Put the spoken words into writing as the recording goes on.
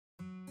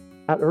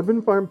At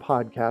Urban Farm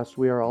Podcast,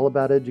 we are all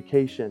about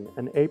education,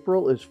 and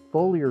April is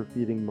foliar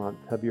feeding month.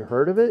 Have you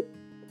heard of it?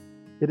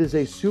 It is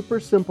a super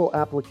simple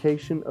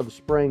application of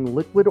spraying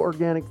liquid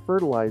organic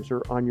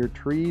fertilizer on your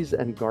trees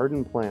and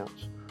garden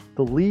plants.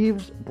 The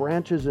leaves,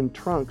 branches, and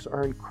trunks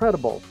are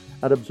incredible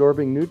at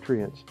absorbing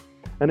nutrients.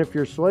 And if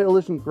your soil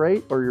isn't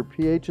great or your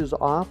pH is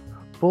off,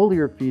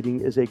 foliar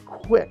feeding is a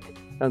quick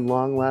and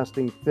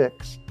long-lasting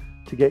fix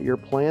to get your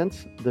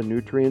plants the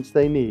nutrients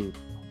they need.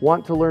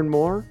 Want to learn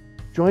more?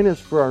 Join us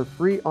for our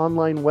free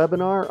online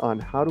webinar on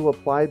how to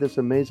apply this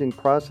amazing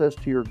process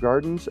to your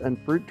gardens and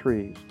fruit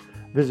trees.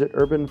 Visit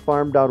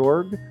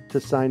urbanfarm.org to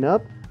sign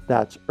up.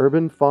 That's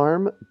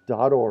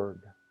urbanfarm.org.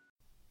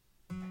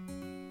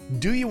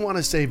 Do you want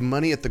to save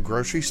money at the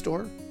grocery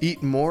store,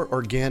 eat more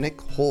organic,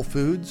 whole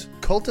foods,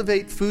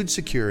 cultivate food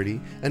security,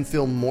 and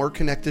feel more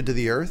connected to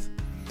the earth?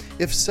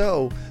 If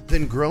so,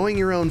 then growing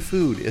your own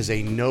food is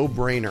a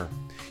no-brainer.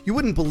 You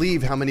wouldn't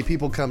believe how many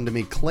people come to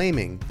me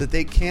claiming that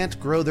they can't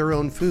grow their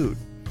own food.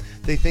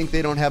 They think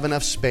they don't have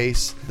enough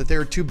space, that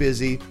they're too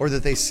busy, or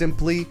that they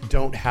simply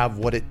don't have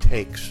what it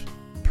takes.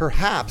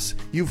 Perhaps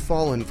you've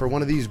fallen for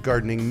one of these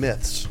gardening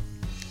myths.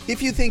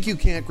 If you think you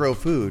can't grow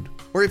food,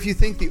 or if you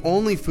think the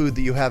only food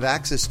that you have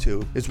access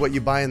to is what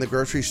you buy in the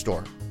grocery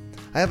store,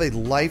 I have a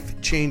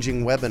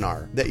life-changing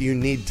webinar that you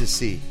need to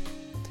see.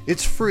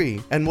 It's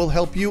free and will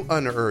help you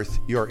unearth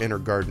your inner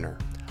gardener.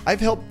 I've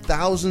helped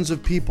thousands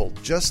of people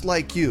just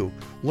like you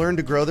learn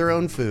to grow their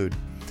own food,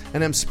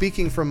 and I'm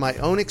speaking from my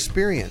own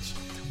experience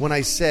when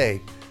I say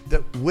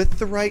that with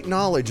the right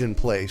knowledge in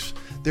place,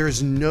 there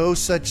is no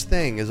such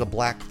thing as a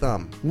black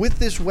thumb. With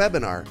this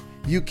webinar,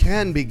 you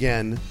can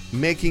begin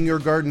making your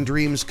garden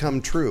dreams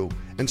come true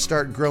and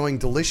start growing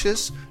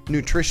delicious,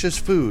 nutritious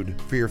food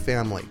for your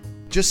family.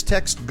 Just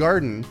text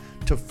GARDEN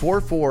to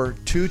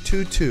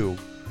 44222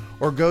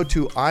 or go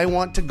to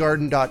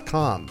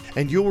iwanttogarden.com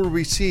and you will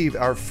receive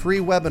our free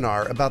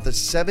webinar about the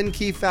 7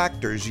 key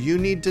factors you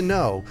need to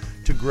know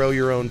to grow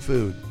your own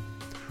food.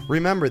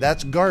 Remember,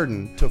 that's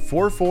GARDEN to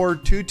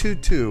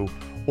 44222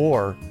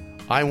 or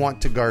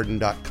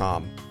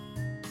iwanttogarden.com.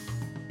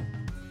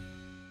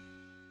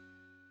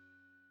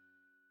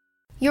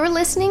 You're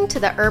listening to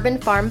the Urban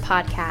Farm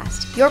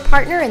Podcast, your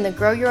partner in the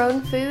Grow Your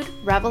Own Food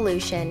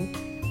revolution.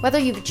 Whether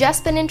you've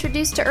just been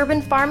introduced to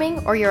urban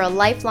farming or you're a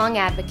lifelong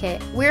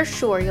advocate, we're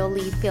sure you'll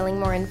leave feeling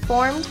more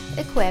informed,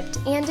 equipped,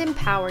 and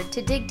empowered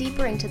to dig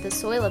deeper into the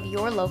soil of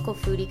your local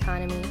food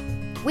economy.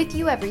 With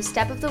you every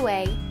step of the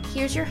way,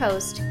 here's your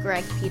host,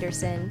 Greg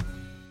Peterson.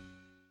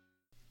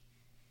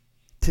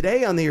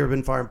 Today on the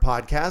Urban Farm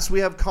Podcast,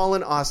 we have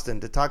Colin Austin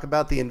to talk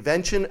about the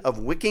invention of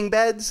wicking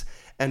beds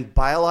and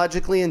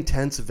biologically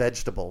intense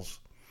vegetables.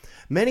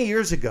 Many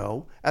years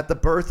ago, at the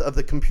birth of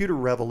the computer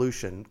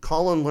revolution,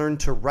 Colin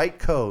learned to write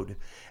code,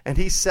 and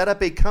he set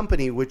up a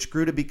company which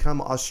grew to become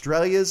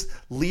Australia's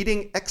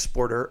leading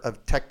exporter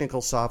of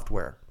technical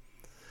software.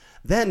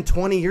 Then,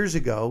 20 years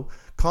ago,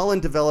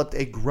 Colin developed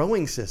a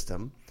growing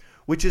system,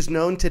 which is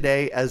known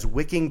today as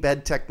wicking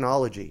bed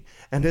technology,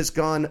 and has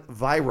gone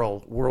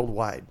viral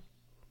worldwide.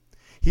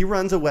 He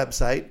runs a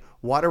website,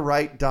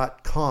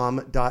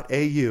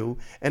 waterright.com.au,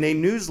 and a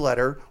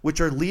newsletter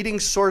which are leading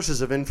sources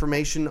of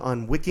information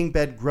on wicking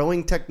bed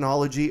growing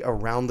technology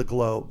around the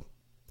globe.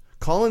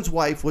 Colin's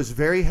wife was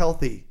very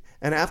healthy,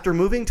 and after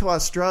moving to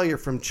Australia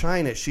from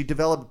China, she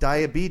developed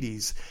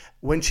diabetes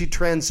when she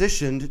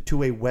transitioned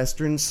to a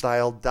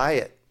Western-style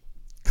diet.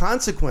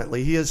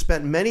 Consequently, he has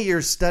spent many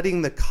years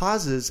studying the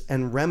causes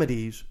and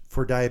remedies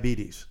for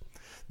diabetes.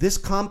 This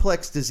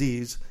complex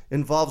disease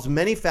involves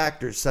many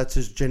factors such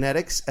as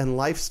genetics and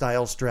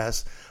lifestyle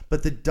stress,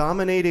 but the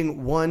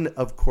dominating one,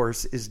 of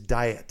course, is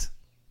diet.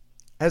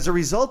 As a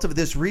result of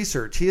this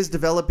research, he is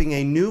developing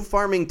a new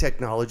farming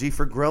technology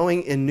for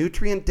growing in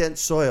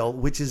nutrient-dense soil,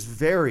 which is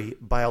very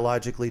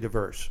biologically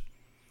diverse.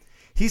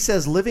 He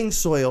says living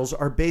soils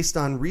are based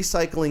on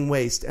recycling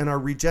waste and are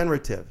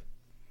regenerative.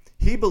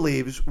 He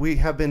believes we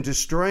have been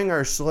destroying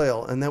our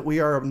soil and that we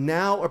are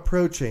now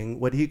approaching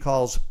what he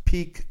calls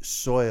peak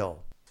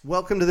soil.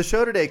 Welcome to the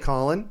show today,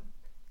 Colin.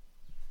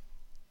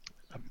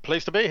 I'm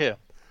pleased to be here.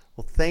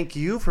 Well, thank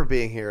you for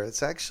being here.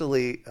 It's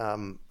actually,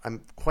 I'm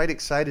quite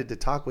excited to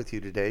talk with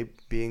you today,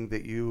 being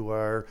that you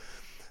are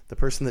the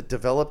person that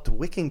developed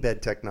wicking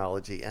bed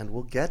technology, and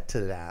we'll get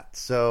to that.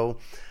 So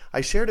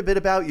I shared a bit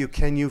about you.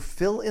 Can you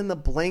fill in the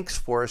blanks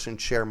for us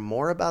and share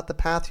more about the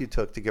path you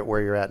took to get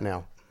where you're at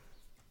now?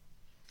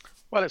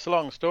 Well, it's a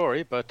long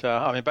story, but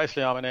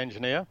basically I'm an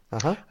engineer,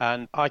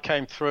 and I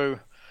came through.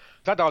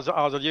 In fact, I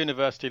was a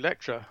university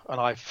lecturer,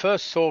 and I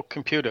first saw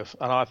computers,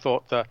 and I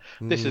thought that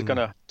this is going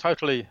to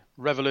totally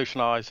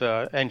revolutionize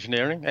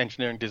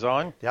engineering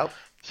design. Yep.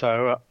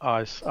 So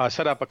I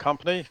set up a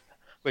company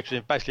which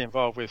is basically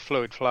involved with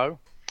fluid flow,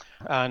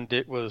 and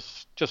it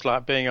was just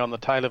like being on the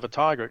tail of a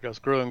tiger. It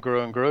just grew and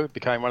grew and grew. It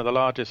became one of the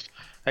largest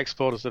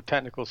exporters of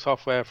technical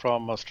software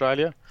from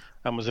Australia,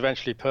 and was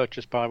eventually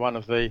purchased by one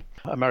of the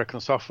American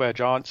software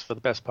giants for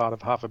the best part of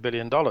 $500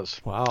 million.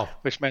 Wow.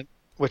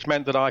 Which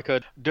meant that I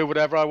could do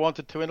whatever I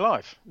wanted to in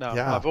life. Now,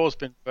 Yeah. I've always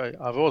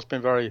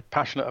been very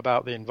passionate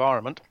about the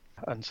environment,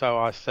 And so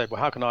I said,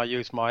 well, how can I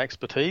use my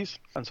expertise?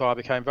 And so I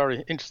became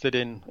very interested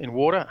in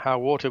water, how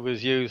water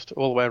was used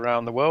all the way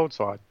around the world.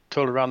 So I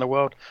toured around the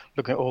world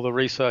looking at all the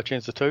research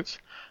institutes,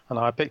 and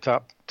I picked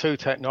up two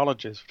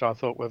technologies which I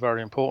thought were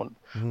very important.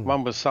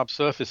 One was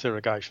subsurface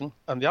irrigation,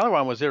 and the other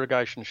one was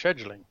irrigation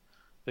scheduling,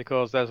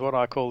 because there's what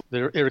I call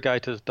the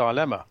irrigator's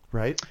dilemma.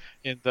 Right.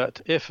 In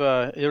that if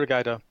an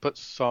irrigator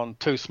puts on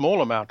too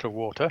small amount of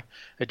water,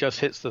 it just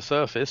hits the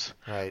surface,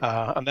 Right.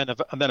 and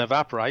then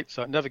evaporates,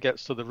 so it never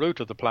gets to the root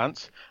of the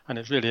plants, and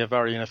it's really a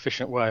very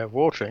inefficient way of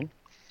watering.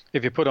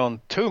 If you put on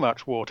too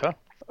much water,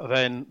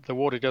 then the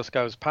water just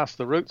goes past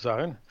the root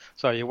zone,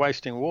 so you're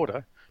wasting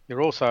water.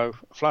 You're also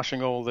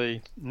flushing all the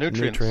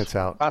nutrients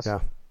out.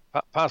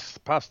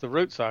 past the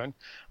root zone,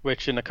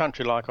 which in a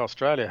country like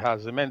Australia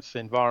has immense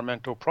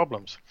environmental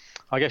problems.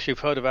 I guess you've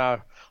heard of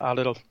our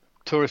little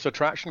tourist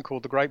attraction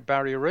called the Great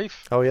Barrier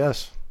Reef. Oh,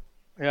 yes.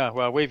 Yeah,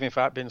 well, we've in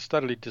fact been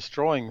steadily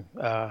destroying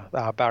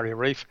our barrier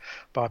reef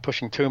by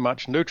pushing too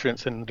much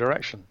nutrients in the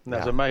direction. And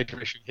there's a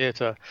major issue here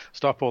to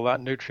stop all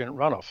that nutrient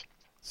runoff.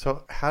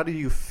 So how do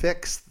you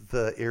fix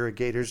the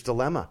irrigator's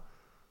dilemma?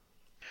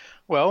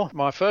 Well,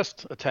 my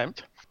first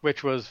attempt,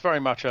 which was very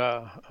much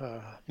an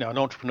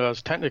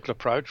entrepreneur's technical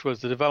approach, was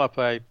to develop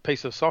a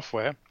piece of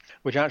software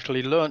which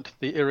actually learnt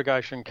the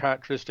irrigation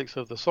characteristics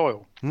of the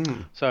soil.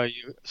 So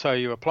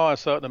you apply a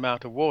certain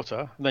amount of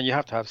water, and then you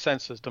have to have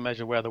sensors to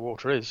measure where the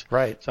water is.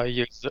 Right. So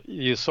you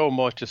use soil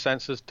moisture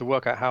sensors to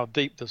work out how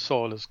deep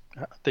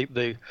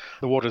the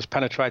water has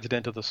penetrated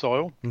into the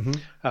soil.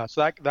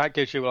 So that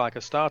gives you like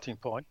a starting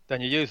point.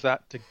 Then you use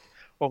that to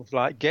almost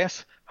like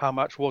guess how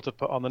much water to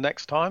put on the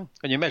next time,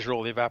 and you measure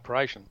all the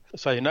evaporation.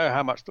 So you know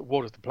how much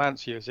water the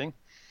plant's using.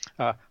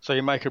 So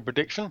you make a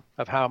prediction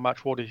of how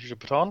much water you should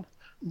put on.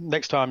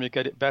 Next time you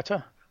get it better,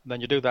 and then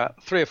you do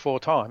that 3 or 4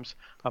 times,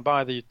 and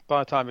by the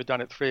time you've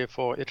done it 3 or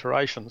 4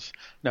 iterations,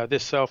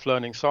 this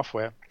self-learning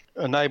software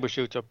enables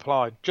you to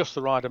apply just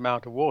the right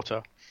amount of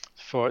water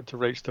for it to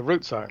reach the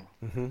root zone.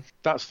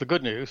 That's the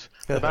good news.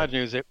 The bad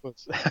news it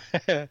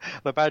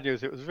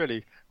was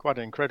really quite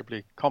an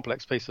incredibly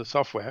complex piece of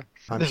software.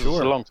 This was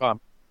a long time,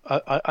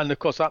 and of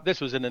course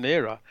this was in an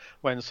era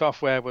when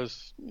software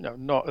was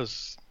not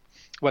as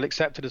well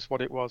accepted as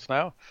what it was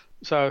now.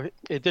 So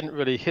it didn't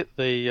really hit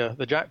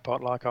the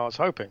jackpot like I was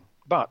hoping.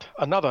 But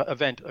another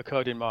event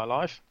occurred in my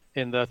life,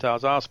 in that I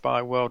was asked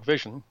by World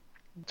Vision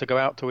to go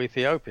out to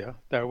Ethiopia.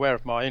 They're aware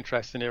of my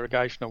interest in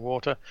irrigation and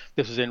water.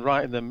 This was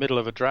right in the middle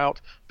of a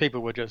drought.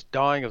 People were just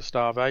dying of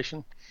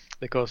starvation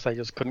because they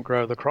just couldn't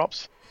grow the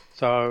crops.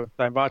 So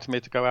they invited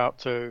me to go out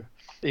to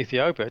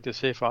Ethiopia to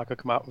see if I could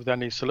come up with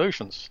any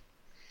solutions.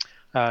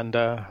 And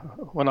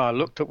when I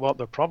looked at what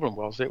the problem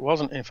was, it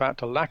wasn't in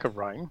fact a lack of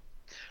rain.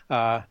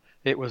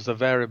 It was the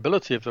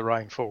variability of the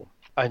rainfall.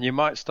 And you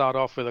might start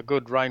off with a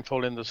good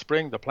rainfall in the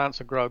spring, the plants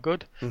will grow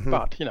good.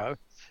 But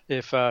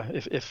if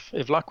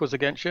luck was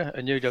against you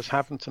and you just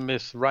happened to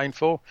miss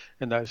rainfall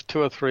in those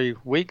 2 or 3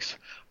 weeks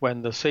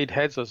when the seed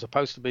heads are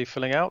supposed to be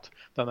filling out,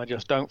 then they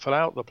just don't fill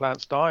out, the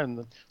plants die,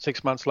 and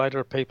 6 months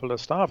later people are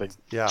starving.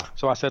 Yeah.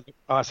 So I said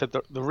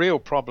that the real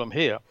problem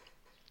here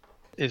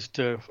is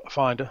to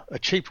find a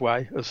cheap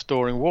way of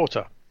storing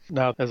water.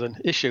 Now, there's an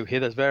issue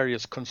here. There's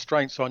various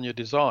constraints on your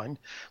design.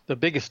 The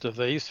biggest of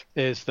these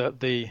is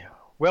that the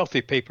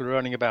wealthy people are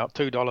earning about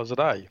 $2 a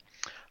day.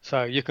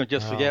 So you can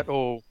just forget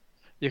all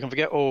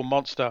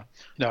monster,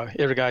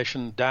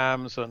 irrigation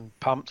dams and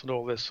pumps and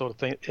all this sort of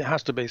thing. It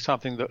has to be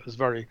something that is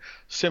very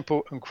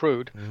simple and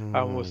crude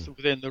and was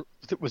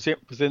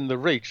within the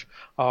reach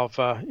of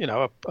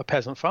a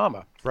peasant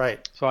farmer.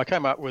 Right. So I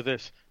came up with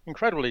this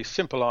incredibly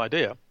simple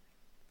idea,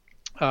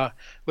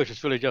 which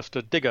is really just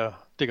to dig a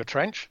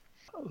trench,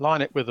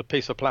 line it with a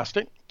piece of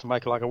plastic to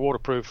make like a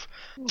waterproof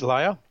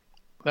layer.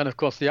 Then, of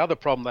course, the other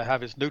problem they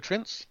have is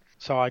nutrients.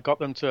 So I got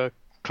them to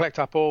collect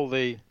up all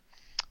the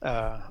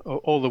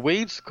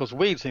weeds, because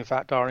weeds, in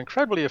fact, are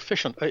incredibly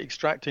efficient at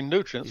extracting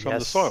nutrients from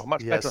the soil,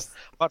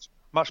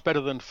 much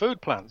better than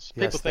food plants.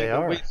 People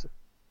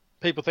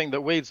think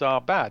that weeds are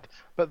bad,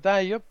 but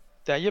they're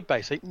your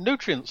basic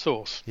nutrient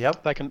source.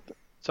 Yep. They can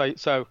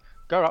so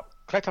go up,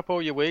 collect up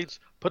all your weeds,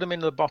 put them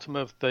in the bottom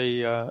of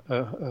the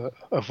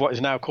of what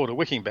is now called a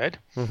wicking bed.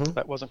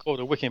 That wasn't called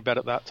a wicking bed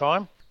at that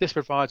time. This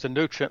provides a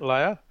nutrient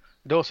layer.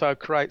 It also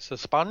creates a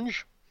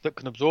sponge that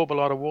can absorb a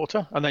lot of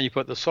water, and then you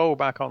put the soil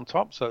back on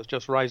top, so it's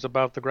just raised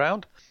above the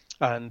ground.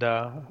 And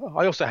I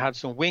also had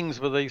some wings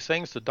with these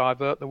things to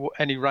divert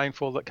any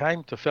rainfall that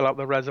came to fill up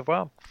the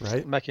reservoir,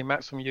 right, making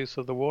maximum use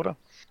of the water.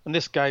 And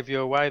this gave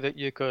you a way that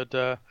you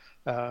could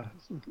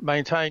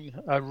maintain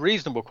a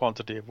reasonable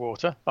quantity of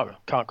water. I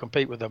can't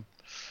compete with a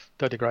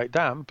 30-grade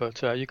dam,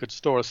 but you could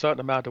store a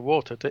certain amount of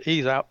water to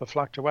ease out the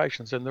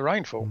fluctuations in the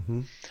rainfall.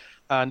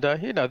 And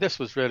this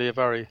was really a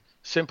very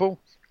simple,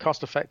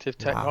 cost-effective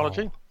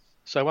technology. Wow.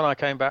 So when I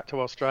came back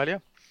to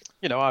Australia,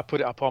 I put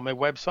it up on my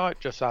website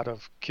just out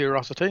of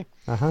curiosity.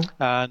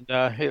 And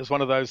it was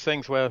one of those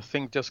things where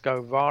things just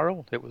go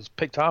viral. It was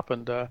picked up,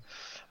 and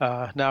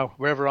now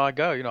wherever I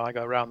go, I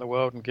go around the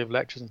world and give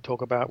lectures and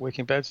talk about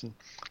wicking beds. And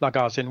like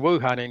I was in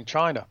Wuhan in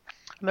China,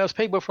 And there's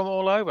people from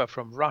all over,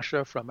 from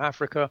Russia, from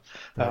Africa,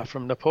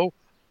 from Nepal.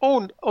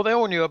 They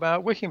all knew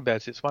about wicking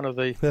beds. It's one of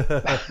the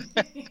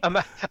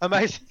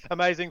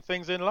amazing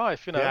things in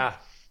life, you know. Yeah.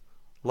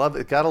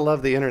 Gotta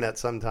love the internet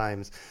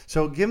sometimes.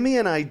 So give me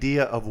an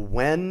idea of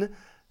when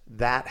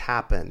that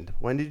happened.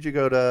 When did you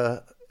go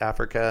to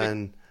Africa?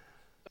 And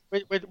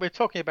we're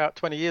talking about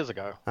 20 years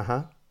ago.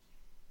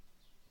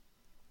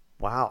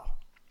 Wow.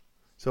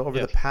 So over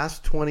the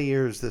past 20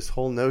 years, this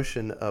whole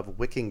notion of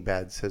wicking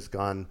beds has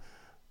gone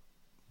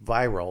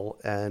viral,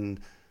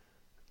 and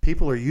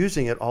people are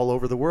using it all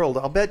over the world.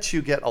 I'll bet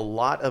you get a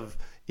lot of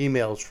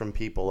emails from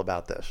people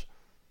about this.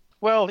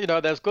 Well, you know,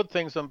 there's good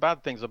things and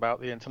bad things about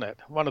the internet.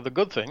 One of the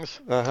good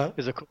things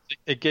is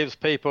it gives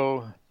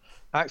people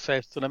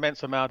access to an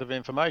immense amount of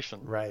information.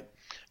 Right.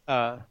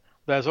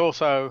 There's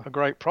also a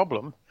great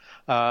problem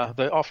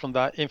that often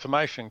that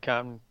information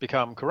can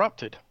become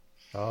corrupted.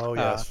 Oh,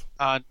 yes.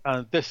 And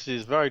this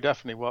is very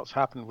definitely what's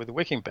happened with the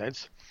wicking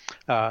beds.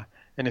 And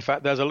in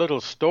fact, there's a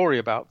little story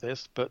about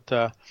this, but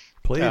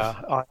please.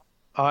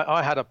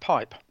 I had a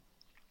pipe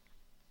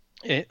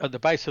at the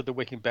base of the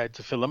wicking bed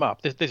to fill them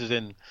up. This is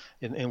in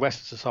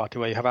Western society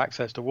where you have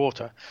access to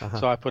water.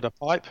 So I put a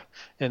pipe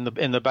in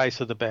the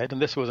base of the bed,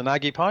 and this was an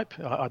Aggie pipe.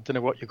 I don't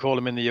know what you call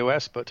them in the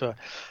US, but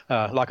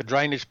like a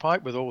drainage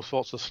pipe with all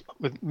sorts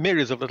with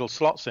myriads of little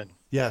slots in.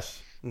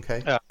 Yes.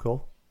 Okay.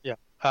 Cool. Yeah,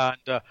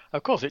 and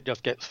of course it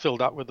just gets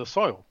filled up with the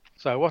soil.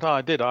 So what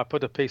I did, I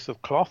put a piece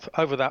of cloth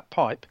over that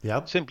pipe,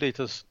 simply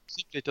to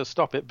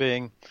stop it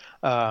being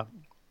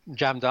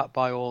jammed up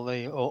by all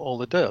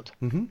the dirt.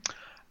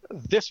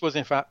 This was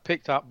in fact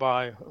picked up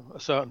by a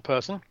certain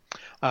person,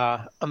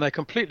 and they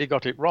completely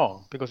got it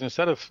wrong, because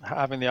instead of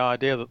having the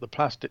idea that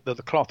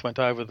the cloth went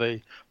over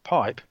the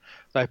pipe,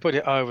 they put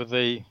it over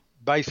the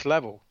base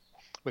level,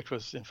 which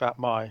was in fact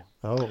my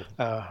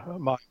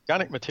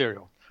organic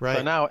material. Right.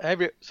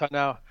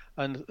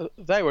 And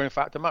they were in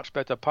fact a much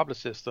better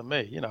publicist than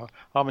me. You know,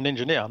 I'm an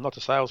engineer, I'm not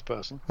a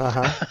salesperson.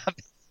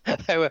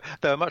 They were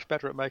much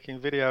better at making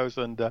videos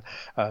and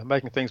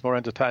making things more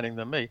entertaining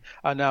than me.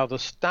 And now the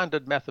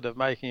standard method of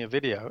making a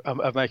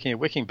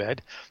wicking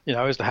bed, you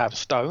know, is to have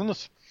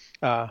stones,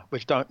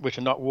 which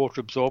are not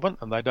water absorbent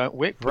and they don't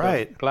wick.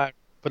 Right.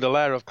 Put a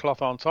layer of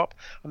cloth on top,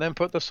 and then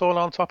put the soil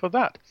on top of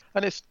that.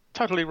 And it's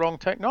totally wrong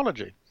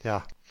technology.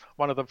 Yeah.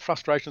 One of the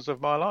frustrations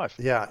of my life.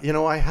 Yeah, you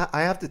know, I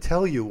have to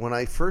tell you, when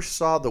I first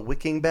saw the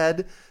wicking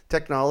bed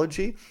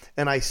technology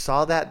and I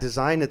saw that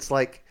design, it's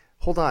like,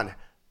 hold on.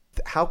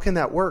 How can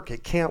that work?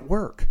 It can't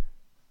work.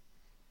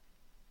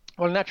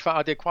 Well, in actual fact,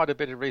 I did quite a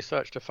bit of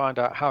research to find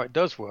out how it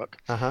does work.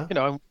 You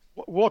know,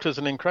 water is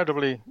an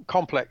incredibly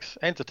complex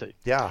entity.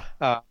 Yeah.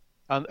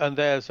 And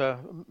there's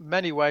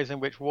many ways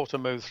in which water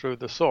moves through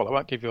the soil. I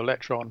won't give you a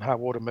lecture on how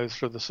water moves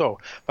through the soil,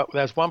 but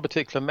there's one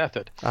particular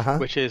method,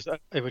 which is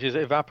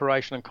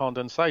evaporation and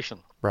condensation.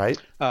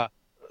 Right.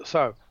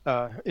 So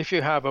if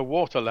you have a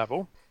water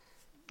level,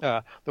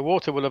 the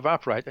water will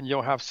evaporate, and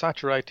you'll have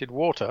saturated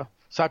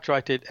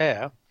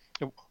air.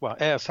 Well,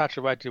 air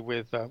saturated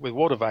with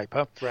water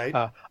vapor,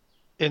 right.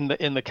 In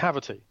the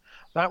cavity.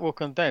 That will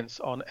condense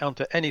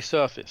onto any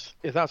surface.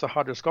 If that's a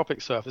hygroscopic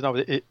surface,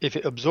 if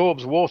it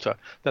absorbs water,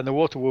 then the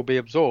water will be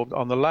absorbed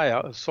on the layer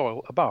of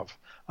soil above,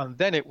 and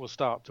then it will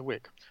start to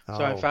wick.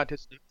 So in fact,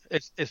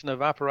 it's an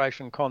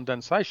evaporation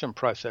condensation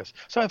process.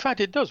 So in fact,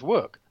 it does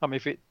work. I mean,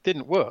 if it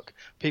didn't work,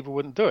 people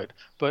wouldn't do it.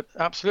 But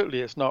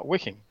absolutely, it's not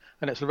wicking,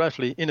 and it's a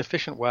relatively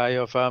inefficient way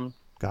of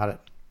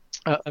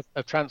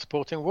of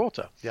transporting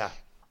water. Yeah.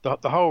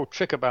 The whole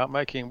trick about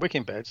making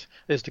wicking beds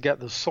is to get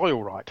the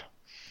soil right.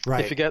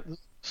 Right. If you get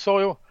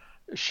soil,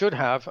 should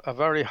have a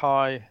very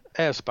high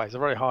airspace, a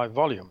very high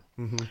volume,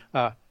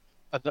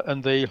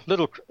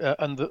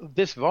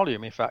 this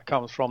volume, in fact,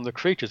 comes from the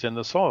creatures in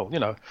the soil. You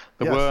know,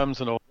 the worms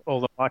and all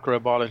the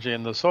microbiology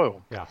in the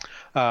soil.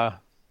 Yeah.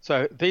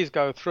 So these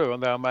go through,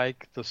 and they'll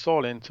make the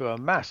soil into a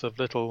mass of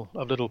little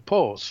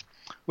pores,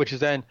 which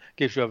then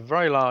gives you a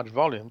very large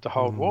volume to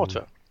hold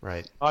water.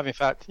 Right. I've, in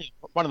fact,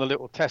 one of the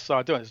little tests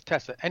I do, and it's a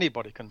test that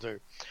anybody can do.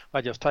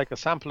 They just take a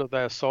sample of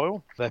their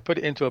soil, they put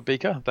it into a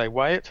beaker, they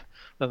weigh it,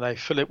 then they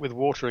fill it with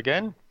water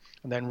again,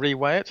 and then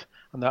reweigh it,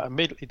 and that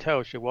immediately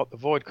tells you what the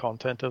void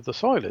content of the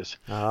soil is.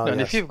 And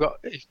if you've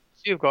got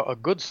a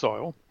good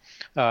soil,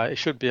 it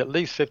should be at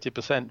least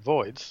 50%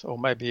 voids, or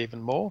maybe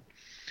even more.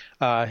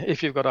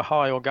 If you've got a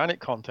high organic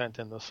content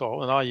in the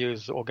soil, and I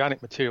use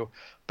organic material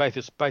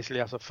basically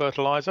as a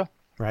fertilizer.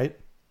 Right.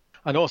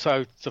 And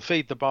also to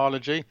feed the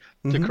biology,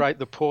 to create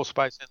the pore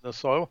space in the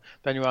soil,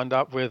 then you end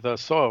up with a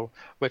soil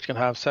which can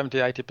have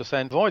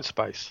 70-80% void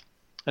space.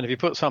 And if you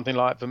put something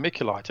like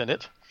vermiculite in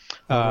it,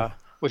 then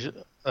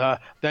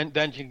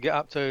you can get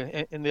up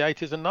to in the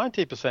 80s and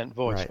 90%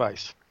 void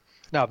space.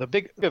 Now, the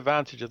big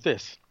advantage of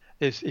this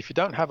is if you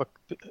don't have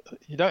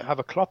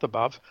a cloth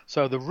above,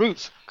 so the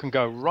roots can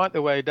go right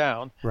the way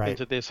down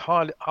into this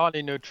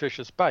highly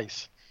nutritious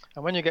base.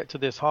 And when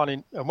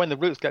the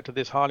roots get to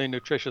this highly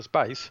nutritious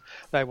base,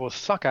 they will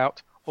suck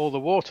out all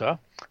the water.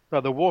 So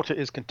the water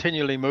is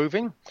continually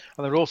moving,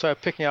 and they're also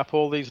picking up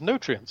all these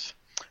nutrients.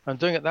 And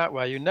doing it that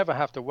way, you never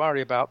have to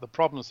worry about the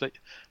problems that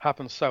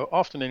happen so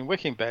often in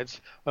wicking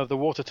beds of the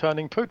water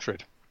turning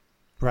putrid.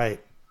 Right.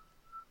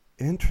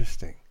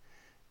 Interesting.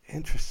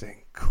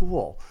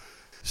 Cool.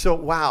 So,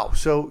 wow.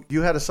 So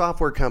you had a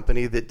software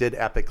company that did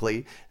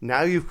epically.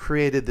 Now you've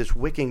created this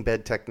wicking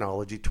bed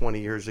technology 20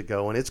 years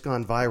ago, and it's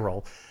gone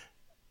viral.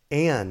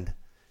 And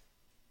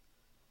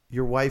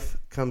your wife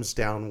comes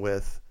down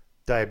with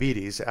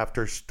diabetes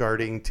after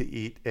starting to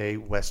eat a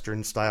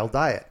Western-style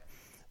diet.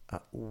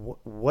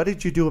 What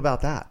did you do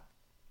about that?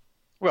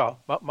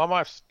 Well, my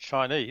wife's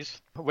Chinese.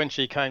 When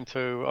she came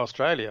to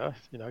Australia,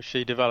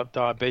 she developed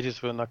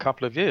diabetes within a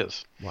couple of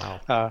years.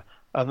 Wow.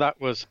 And that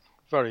was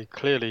very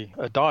clearly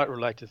a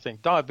diet-related thing.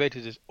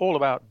 Diabetes is all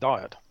about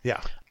diet.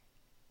 Yeah.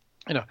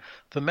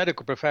 The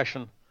medical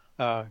profession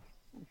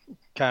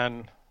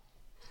can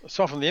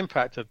soften the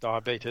impact of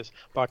diabetes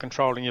by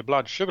controlling your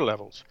blood sugar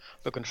levels.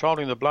 But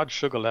controlling the blood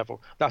sugar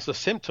level, that's a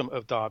symptom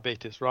of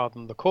diabetes rather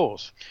than the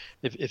cause.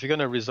 If you're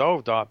going to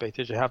resolve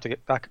diabetes, you have to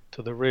get back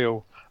to the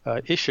real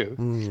issue,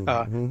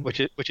 which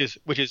is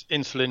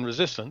insulin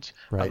resistance.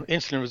 Right.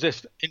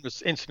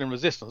 Insulin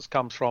resistance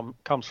comes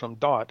from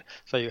diet.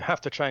 So you have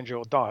to change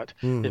your diet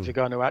if you're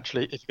going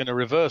to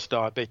reverse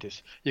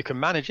diabetes. You can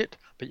manage it,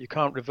 but you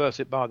can't reverse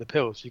it by the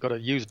pills. You've got to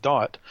use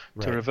diet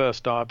to reverse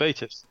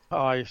diabetes.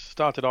 I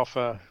started off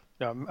a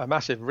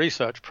massive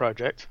research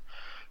project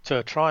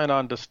to try and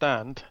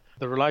understand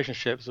the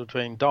relationships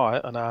between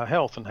diet and our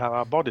health and how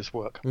our bodies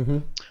work.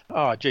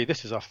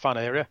 This is a fun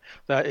area.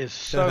 There is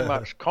so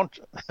much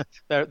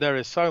there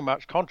is so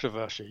much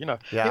controversy.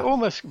 It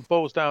almost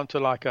boils down to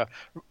like a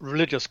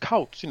religious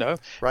cult.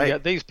 Right. You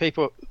get these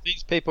people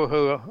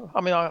who are,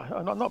 I'm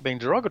not being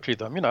derogatory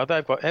to them.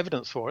 They've got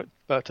evidence for it.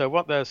 But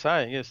what they're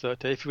saying is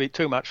that if you eat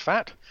too much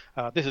fat,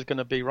 this is going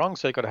to be wrong.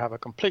 So you've got to have a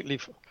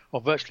completely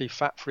or virtually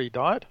fat-free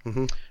diet.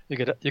 You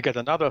get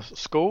another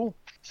school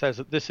says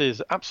that this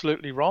is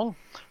absolutely wrong.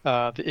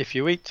 That if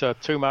you eat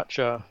too much,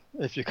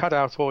 if you cut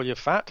out all your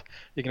fat,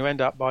 you're going to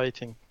end up by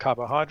eating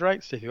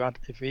carbohydrates. If you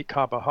eat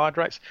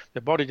carbohydrates,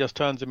 the body just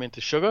turns them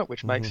into sugar,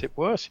 which makes it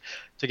worse.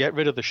 To get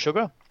rid of the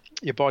sugar,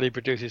 your body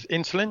produces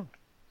insulin,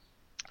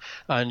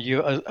 and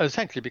you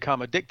essentially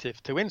become addictive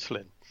to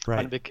insulin.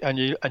 Right. And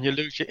you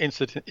lose your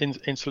insulin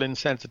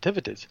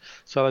sensitivities.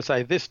 So they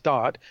say this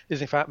diet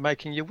is in fact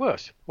making you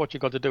worse. What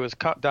you've got to do is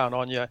cut down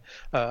on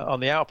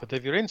the output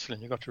of your insulin.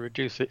 You've got to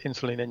reduce the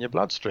insulin in your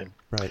bloodstream.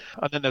 Right.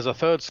 And then there's a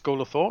third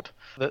school of thought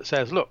that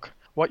says, look,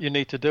 what you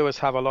need to do is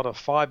have a lot of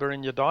fiber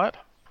in your diet.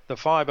 The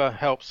fiber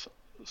helps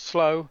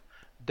slow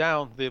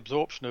down the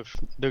absorption of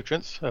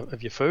nutrients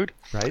of your food.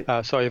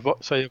 Right. So you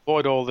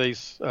avoid all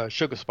these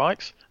sugar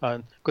spikes,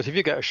 and because if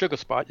you get a sugar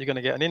spike, you're going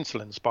to get an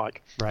insulin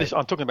spike. Right.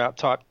 I'm talking about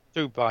type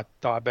 2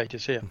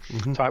 diabetes here.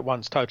 Type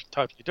 1's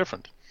totally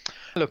different.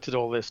 I looked at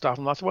all this stuff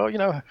and I said,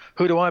 well,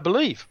 who do I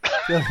believe?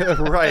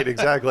 Right,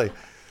 exactly.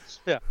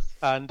 Yeah.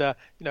 And,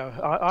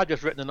 I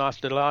just written a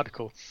nice little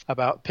article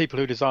about people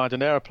who designed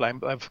an airplane,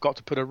 but they've forgot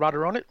to put a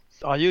rudder on it.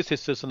 I use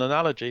this as an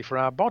analogy for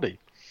our body.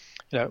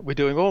 We're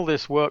doing all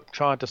this work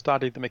trying to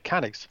study the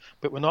mechanics,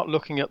 but we're not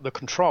looking at the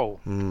control.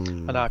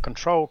 And our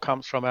control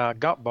comes from our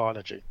gut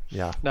biology.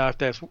 Yeah. Now,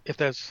 if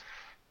there's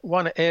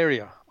one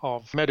area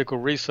of medical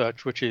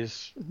research which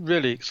is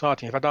really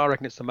exciting, in fact, I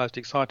reckon it's the most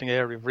exciting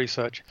area of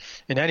research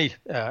in any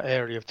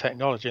area of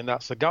technology, and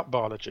that's the gut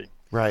biology.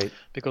 Right.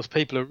 Because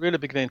people are really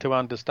beginning to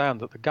understand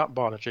that the gut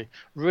biology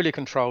really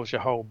controls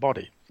your whole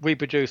body. We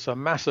produce a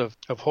mass of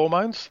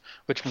hormones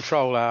which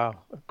control our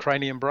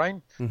cranium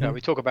brain.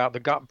 We talk about the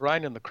gut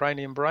brain and the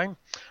cranium brain.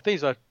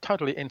 These are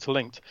totally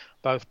interlinked,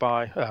 both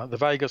by the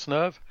vagus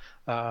nerve,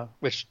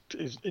 which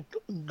it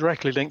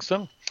directly links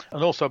them,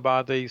 and also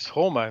by these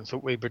hormones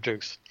that we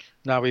produce.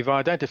 Now, we've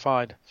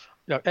identified,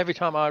 every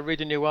time I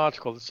read a new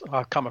article,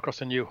 I come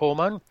across a new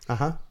hormone.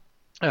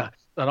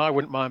 And I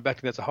wouldn't mind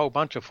betting there's a whole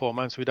bunch of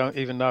hormones we don't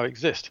even know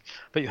exist.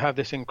 But you have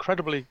this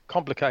incredibly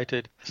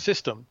complicated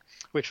system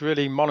which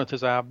really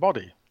monitors our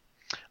body.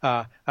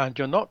 And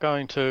you're not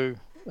going to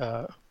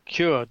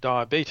cure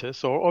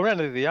diabetes or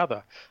any of the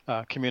other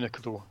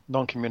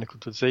non-communicable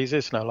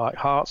diseases, like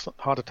heart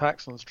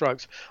attacks and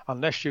strokes,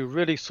 unless you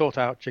really sort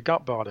out your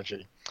gut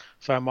biology.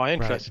 So my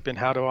interest has been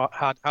how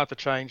to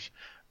change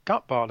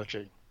gut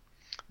biology.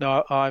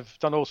 Now, I've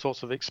done all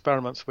sorts of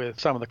experiments with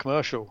some of the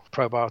commercial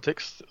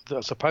probiotics that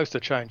are supposed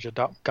to change your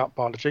gut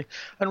biology,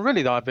 and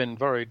really I've been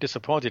very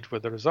disappointed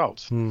with the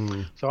results.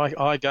 So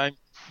I came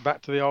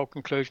back to the old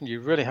conclusion: you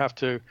really have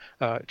to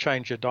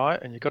change your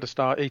diet, and you've got to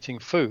start eating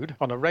food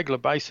on a regular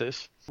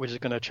basis, which is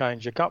going to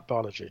change your gut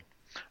biology.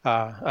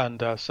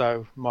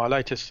 So my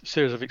latest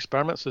series of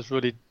experiments has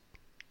really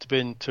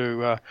been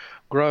to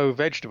grow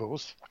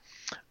vegetables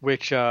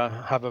which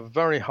have a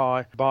very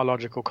high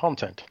biological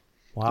content.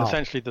 Wow.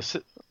 Essentially,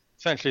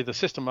 the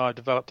system I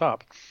developed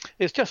up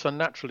is just a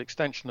natural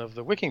extension of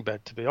the wicking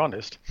bed, to be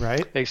honest.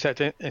 Right. Except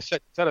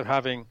instead of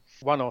having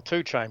one or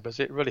two chambers,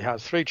 it really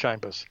has three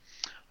chambers.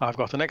 I've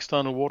got an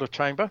external water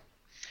chamber.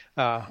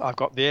 I've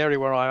got the area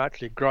where I'm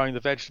actually growing the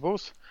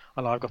vegetables,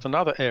 and I've got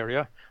another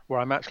area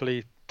where I'm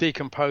actually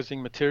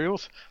decomposing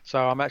materials. So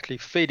I'm actually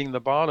feeding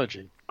the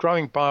biology.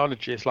 Growing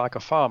biology is like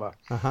a farmer.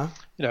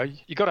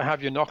 You got to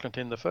have your inoculant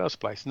in the first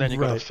place, and then you've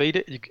got to feed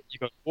it, you've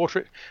got to water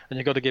it, and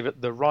you've got to give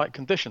it the right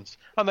conditions.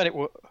 And then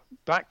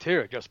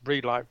bacteria just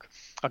breed like,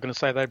 I'm going to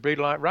say they breed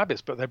like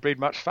rabbits, but they breed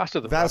much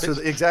faster than rabbits.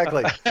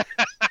 Exactly.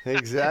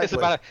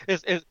 Exactly.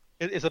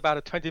 It's about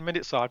a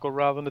 20-minute cycle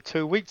rather than a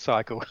 2-week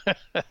cycle.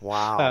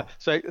 Wow.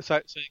 So you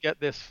get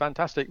this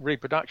fantastic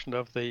reproduction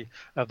of the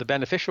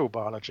beneficial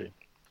biology.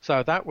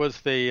 So that was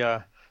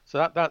the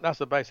that's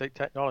the basic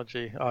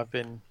technology I've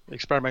been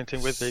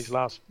experimenting with this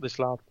last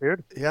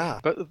period.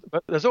 Yeah. But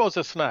there's always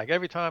a snag.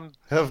 Every time,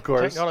 of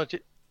course,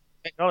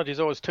 technology is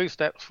always 2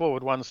 steps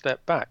forward, 1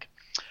 step back.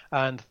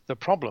 And the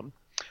problem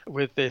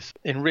with this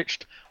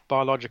enriched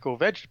biological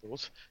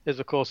vegetables is,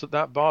 of course,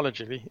 that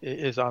biology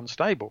is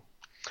unstable.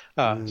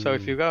 So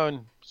if you go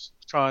and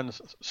try and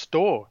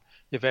store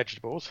your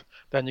vegetables,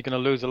 then you're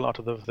going to lose a lot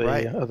of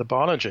the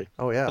biology.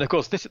 Oh, yeah. And, of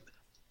course, this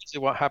is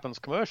what happens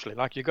commercially.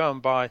 Like you go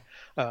and buy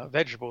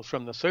vegetables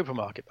from the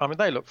supermarket. I mean,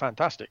 they look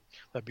fantastic.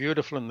 They're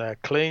beautiful and they're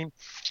clean.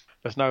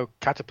 There's no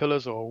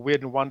caterpillars or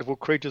weird and wonderful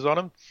creatures on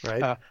them.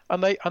 Right.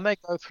 And they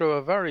go through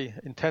a very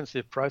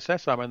intensive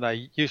process. I mean,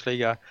 they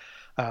usually I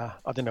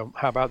don't know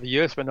how about the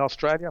US, but in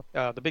Australia,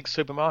 the big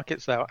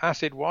supermarkets, they'll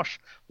acid wash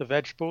the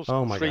vegetables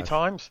 3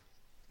 times.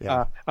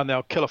 Yeah. And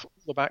they'll kill off all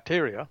the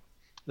bacteria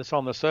that's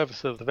on the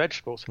surface of the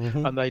vegetables.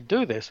 Mm-hmm. And they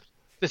do this.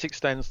 This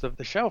extends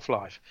the shelf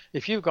life.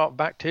 If you've got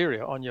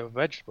bacteria on your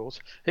vegetables,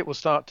 it will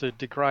start to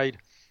degrade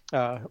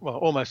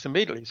almost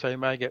immediately. So you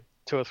may get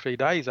 2 or 3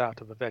 days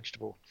out of a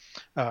vegetable.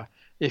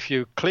 If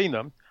you clean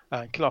them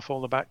and kill off all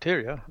the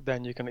bacteria,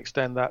 then you can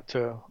extend that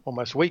to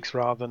almost weeks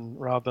rather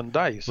than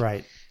days.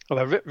 Right.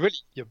 Although really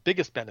your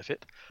biggest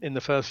benefit in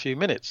the first few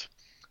minutes.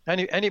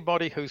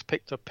 Anybody who's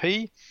picked a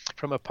pea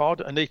from a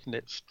pod and eaten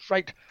it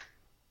straight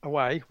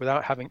away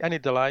without having any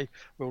delay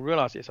will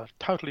realize it's a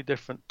totally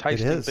different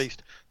tasting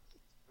beast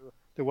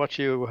to what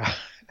you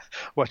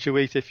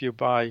eat if you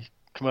buy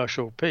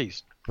commercial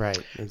peas. Right,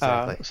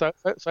 exactly. So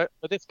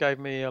this gave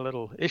me a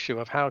little issue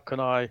of how can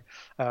I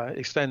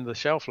extend the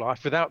shelf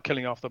life without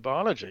killing off the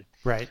biology.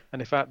 Right.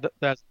 And in fact,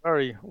 there's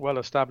very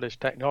well-established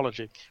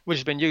technology which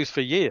has been used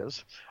for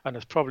years and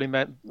has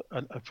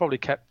probably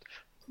kept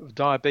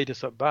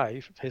diabetes at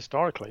bay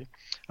historically,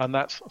 and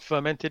that's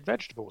fermented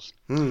vegetables.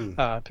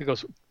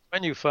 Because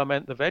when you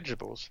ferment the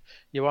vegetables,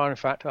 you are in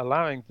fact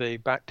allowing the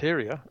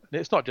bacteria.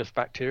 It's not just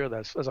bacteria.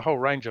 There's a whole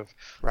range of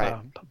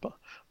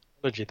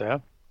biology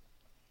there.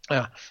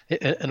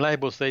 It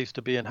enables these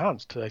to be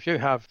enhanced. If you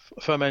have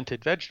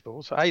fermented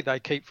vegetables, they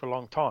keep for a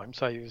long time,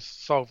 so you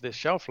solve this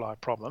shelf life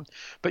problem.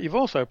 But you've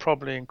also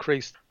probably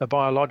increased the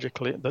biology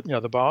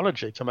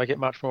to make it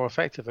much more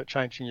effective at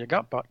changing your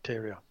gut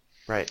bacteria.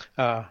 Right.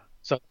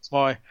 So that's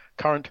my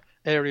current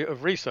area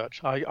of research.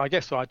 I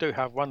guess I do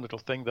have one little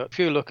thing that if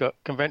you look at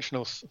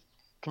conventional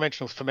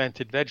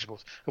fermented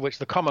vegetables, of which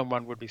the common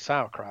one would be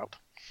sauerkraut.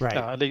 Right.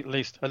 At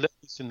least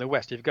in the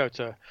West, if you go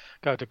to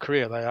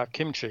Korea, they have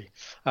kimchi,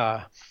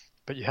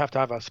 but you have to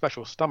have a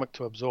special stomach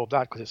to absorb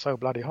that because it's so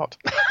bloody hot.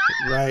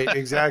 Right.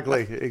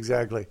 Exactly.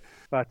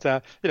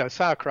 But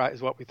sauerkraut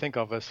is what we think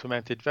of as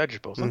fermented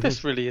vegetables, and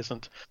this really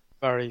isn't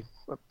very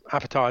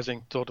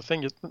appetizing sort of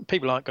thing.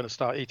 People aren't going to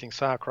start eating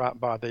sauerkraut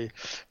by the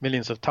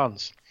millions of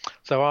tons.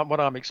 So what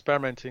I'm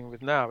experimenting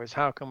with now is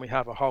how can we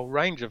have a whole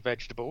range of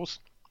vegetables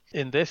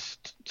in this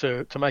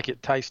to make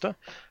it taster,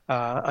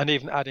 and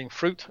even adding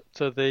fruit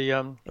to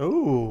the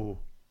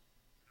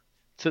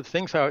to the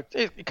thing, so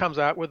it comes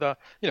out with a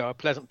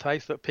pleasant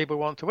taste that people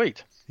want to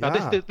eat. Now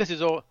this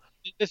is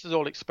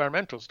all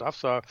experimental stuff,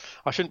 so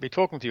I shouldn't be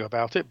talking to you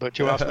about it. But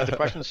you asked me the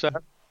question, so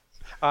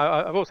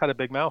I've always had a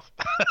big mouth.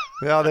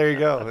 Well, there you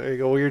go.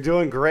 Well, you're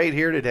doing great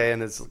here today,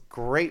 and it's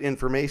great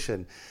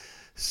information.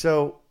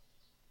 So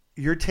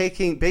you're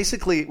taking,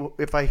 basically,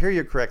 if I hear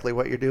you correctly,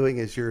 what you're doing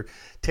is you're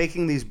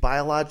taking these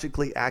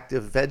biologically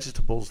active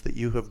vegetables that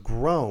you have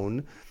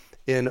grown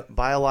in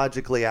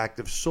biologically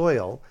active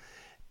soil,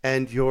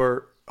 and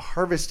you're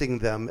harvesting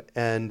them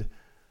and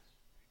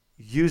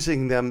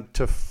using them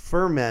to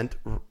ferment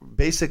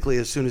basically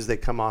as soon as they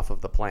come off of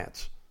the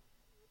plants.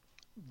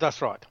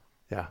 That's right.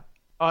 Yeah.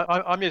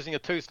 I'm using a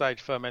 2-stage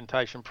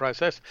fermentation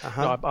process.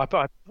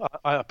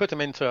 I put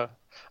them into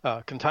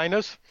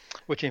containers,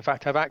 which in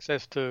fact have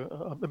access to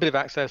a bit of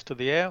access to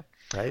the air.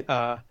 Right.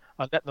 I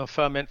let them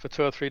ferment for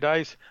 2 or 3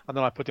 days, and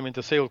then I put them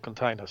into sealed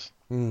containers.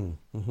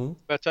 Mm-hmm.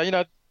 But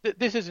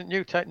this isn't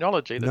new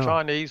technology. The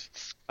Chinese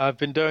have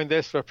been doing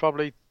this for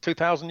probably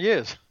 2,000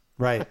 years.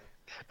 Right,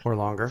 or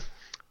longer.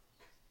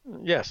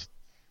 Yes.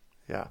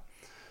 Yeah.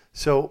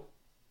 So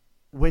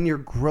when you're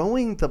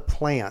growing the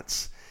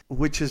plants,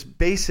 which is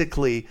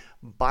basically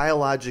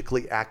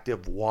biologically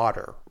active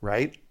water,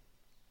 right?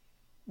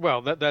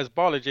 Well, there's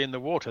biology in the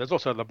water. There's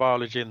also the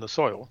biology in the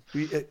soil.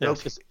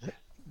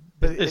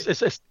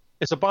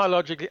 It's a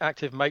biologically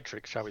active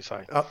matrix, shall we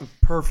say?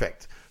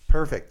 Perfect.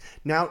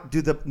 Now,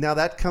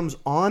 that comes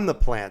on the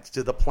plants.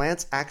 Do the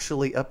plants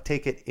actually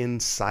uptake it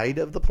inside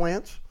of the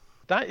plants?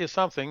 that is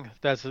something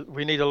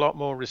we need a lot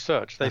more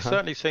research. They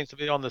certainly seem to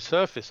be on the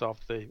surface of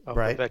the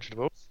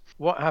vegetables.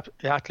 What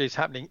actually is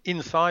happening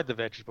inside the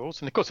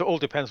vegetables, and of course it all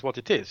depends what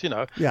it is.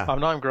 Yeah. I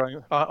mean,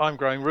 I'm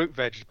growing root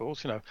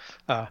vegetables.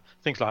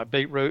 Things like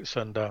beetroots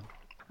and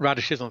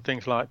radishes and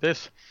things like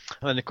this,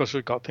 and then of course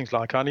we've got things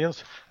like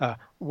onions.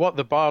 What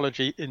the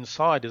biology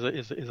inside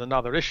is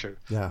another issue,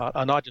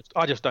 and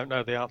I just don't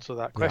know the answer to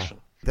that question.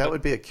 That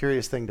would be a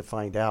curious thing to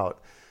find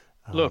out.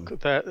 Look,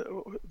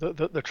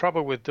 the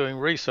trouble with doing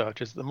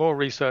research is the more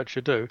research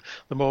you do,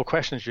 the more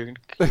questions you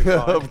find.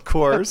 Of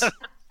course.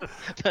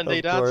 That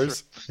need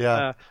answers.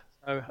 Yeah.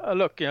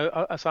 Look,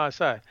 as I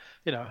say,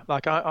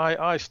 like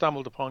I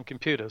stumbled upon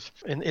computers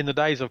in the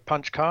days of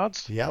punch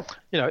cards. Yep.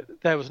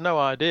 There was no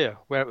idea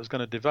where it was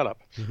going to develop.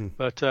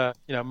 But,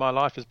 my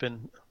life has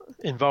been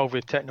involved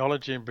with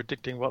technology and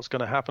predicting what's going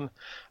to happen.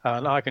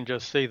 And I can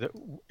just see that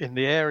in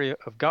the area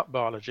of gut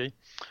biology,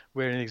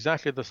 we're in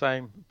exactly the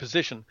same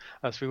position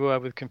as we were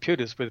with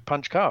computers with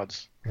punch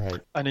cards.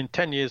 Right. And in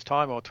 10 years'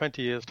 time or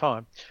 20 years'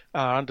 time,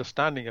 our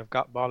understanding of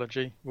gut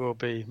biology will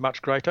be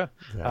much greater,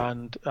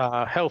 and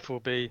our health will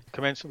be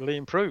commensurately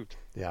improved.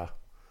 Yeah.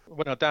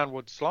 We're on a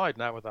downward slide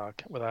now with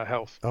our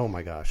health. Oh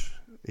my gosh.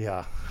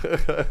 Yeah.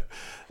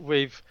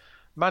 We've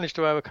managed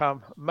to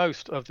overcome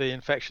most of the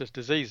infectious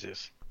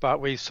diseases, but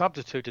we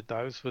substituted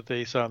those with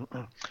these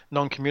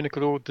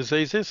non-communicable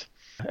diseases,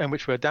 in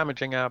which we're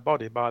damaging our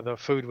body by the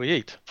food we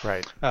eat.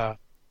 Right.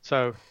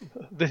 So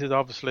this is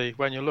obviously,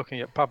 when you're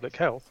looking at public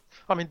health,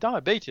 I mean,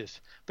 diabetes,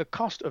 the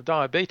cost of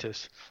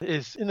diabetes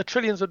is in the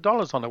trillions of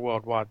dollars on a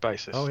worldwide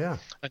basis. Oh, yeah.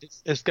 And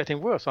it's getting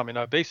worse. I mean,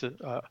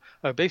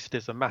 obesity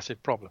is a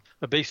massive problem.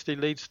 Obesity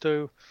leads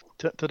to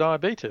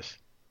diabetes.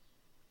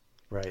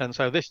 Right. And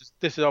so this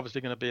is obviously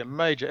going to be a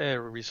major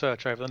area of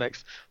research over the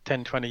next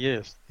 10, 20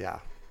 years. Yeah.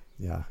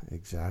 Yeah,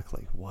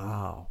 exactly.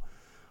 Wow.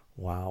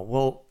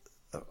 Well,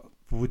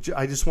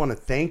 I just want to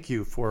thank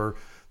you for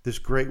this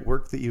great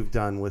work that you've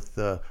done with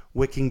the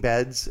wicking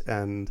beds,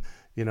 and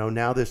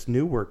now this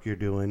new work you're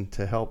doing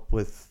to help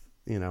with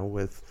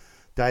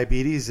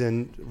diabetes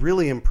and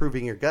really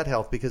improving your gut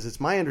health, because it's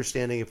my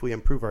understanding if we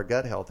improve our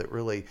gut health, it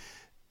really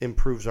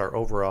improves our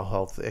overall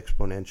health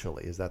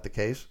exponentially. Is that the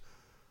case?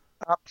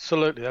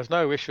 Absolutely. There's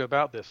no issue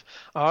about this.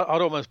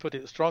 I'd almost put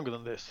it stronger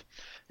than this.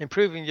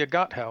 Improving your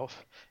gut health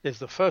is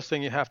the first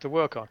thing you have to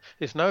work on.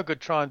 It's no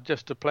good trying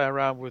just to play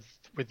around with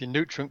your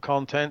nutrient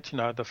content,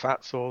 the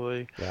fats or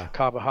the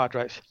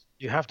carbohydrates.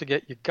 You have to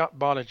get your gut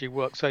biology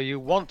work, so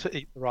you want to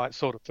eat the right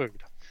sort of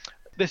food.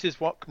 This is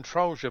what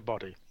controls your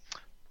body.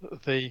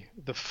 The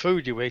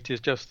food you eat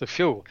is just the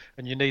fuel,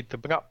 and you need the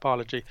gut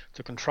biology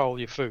to control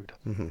your food.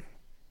 Mm-hmm.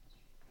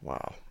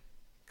 Wow.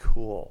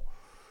 Cool.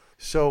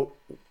 So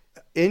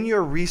in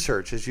your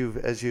research, as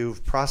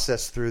you've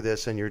processed through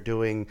this and you're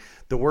doing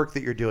the work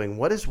that you're doing,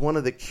 what is one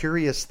of the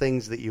curious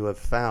things that you have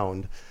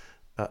found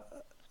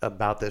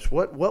about this?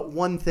 What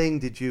one thing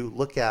did you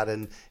look at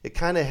and it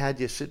kind of had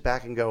you sit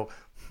back and go,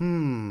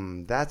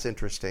 that's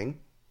interesting?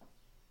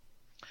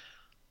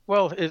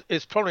 Well,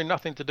 it's probably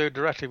nothing to do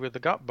directly with the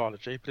gut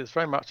biology, but it's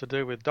very much to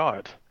do with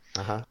diet.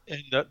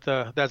 In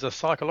that there's a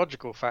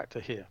psychological factor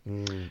here.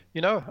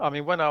 I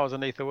mean, when I was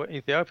in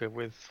Ethiopia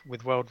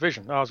with World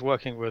Vision, I was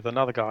working with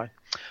another guy,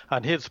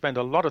 and he'd spend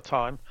a lot of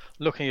time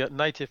looking at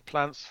native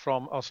plants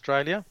from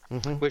Australia,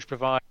 which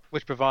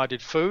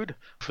provided food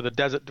for the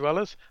desert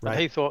dwellers. Right.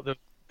 And he thought that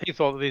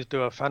these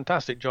do a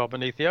fantastic job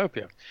in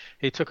Ethiopia.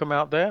 He took them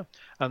out there,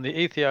 and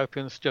the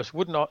Ethiopians just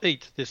would not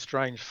eat this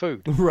strange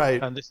food.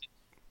 Right. And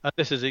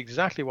this is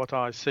exactly what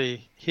I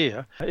see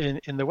here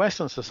in the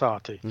Western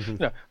society.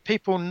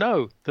 People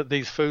know that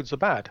these foods are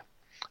bad,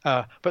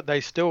 but they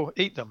still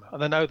eat them,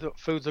 and they know that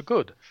foods are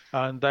good,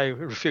 and they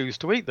refuse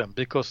to eat them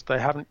because they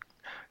haven't.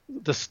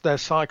 Their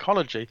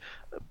psychology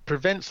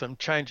prevents them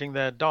changing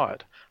their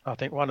diet. I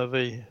think one of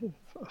the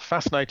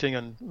fascinating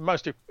and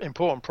most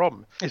important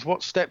problem is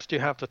what steps do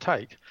you have to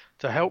take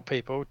to help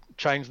people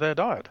change their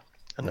diet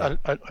and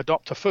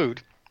adopt a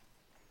food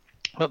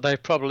that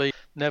they've probably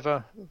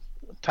never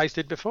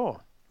tasted before.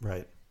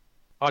 Right.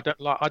 I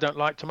don't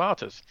like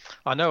tomatoes.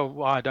 I know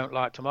why I don't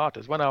like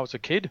tomatoes. When I was a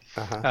kid,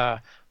 my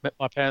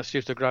parents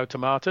used to grow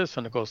tomatoes,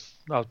 and of course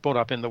I was brought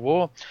up in the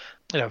war.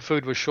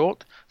 Food was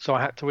short, so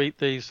I had to eat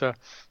these,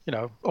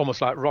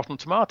 almost like rotten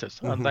tomatoes,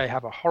 and they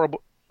have a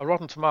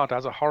rotten tomato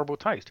has a horrible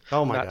taste.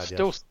 Oh my God!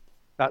 Yes.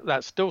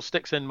 That still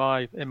sticks in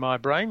my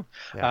brain,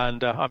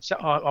 and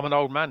I'm an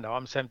old man now.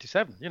 I'm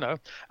 77,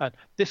 and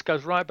this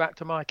goes right back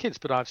to my kids.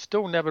 But I've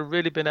still never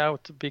really been able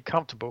to be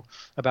comfortable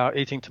about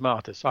eating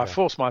tomatoes. I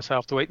force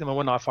myself to eat them, and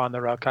when I find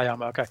they're okay,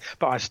 I'm okay.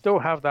 But I still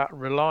have that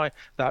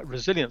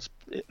resilience,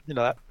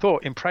 that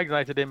thought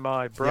impregnated in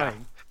my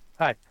brain.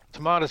 Yeah. Hey,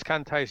 tomatoes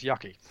can taste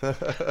yucky.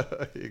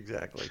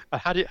 Exactly.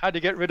 How do you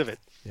get rid of it?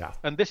 Yeah.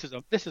 And this is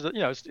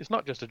it's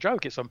not just a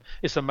joke.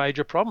 It's a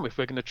major problem if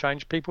we're going to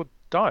change people's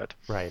diet.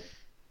 Right.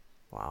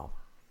 Wow.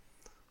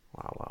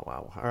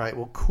 All right.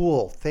 Well,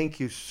 cool. Thank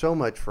you so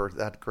much for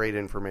that great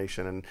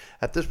information. And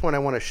at this point, I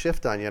want to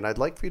shift on you, and I'd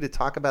like for you to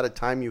talk about a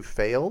time you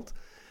failed,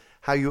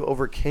 how you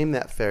overcame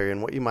that failure,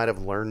 and what you might have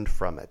learned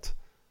from it.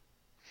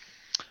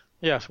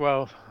 Yes,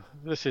 well,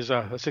 this is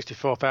a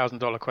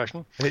 $64,000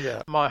 question.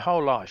 Yeah. My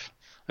whole life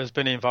has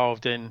been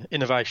involved in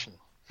innovation.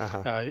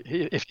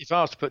 If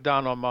I was to put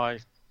down on my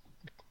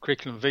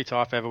curriculum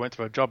vitae, if I ever went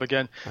for a job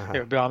again, it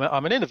would be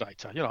I'm an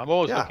innovator. I'm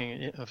always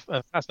looking,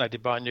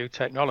 fascinated by new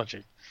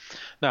technology.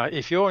 Now,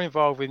 if you're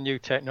involved with new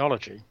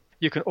technology,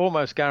 you can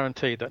almost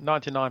guarantee that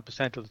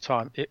 99% of the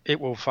time it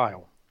will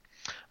fail.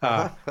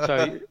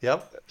 So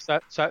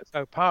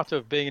part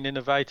of being an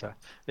innovator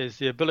is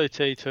the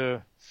ability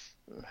to,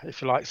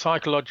 if you like,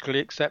 psychologically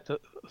accept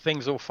that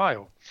things will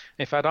fail.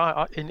 In fact,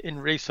 in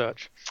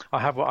research, I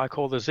have what I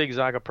call the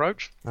zigzag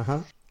approach,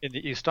 in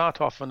that you start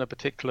off on a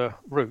particular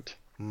route,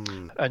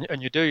 and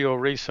you do your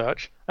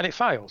research, and it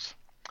fails.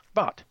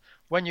 But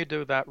when you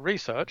do that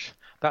research,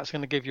 that's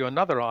going to give you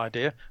another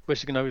idea, which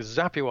is going to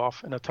zap you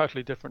off in a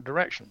totally different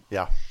direction.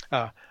 Yeah.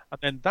 And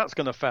then that's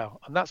going to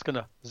fail, and that's going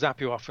to zap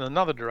you off in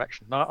another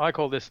direction. Now, I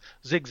call this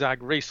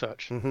zigzag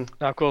research. Now,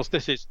 of course,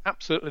 this is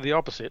absolutely the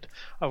opposite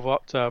of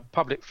what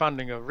public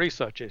funding of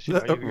research is. You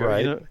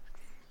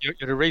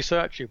do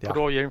research, you put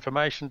all your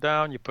information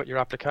down, you put your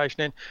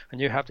application in,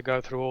 and you have to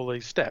go through all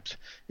these steps.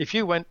 If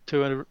you went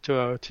to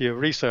your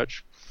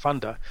research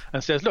funder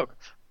and says, look,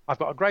 I've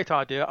got a great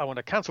idea, I want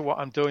to cancel what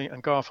I'm doing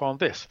and go off on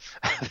this,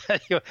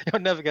 you'll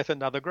never get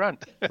another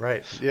grant.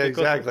 Right. Yeah,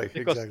 exactly.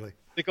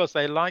 Because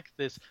they like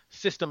this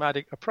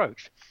systematic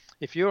approach.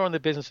 If you're in the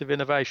business of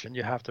innovation,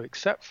 you have to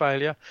accept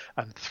failure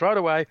and throw it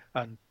away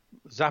and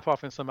zap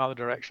off in some other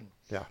direction.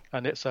 Yeah.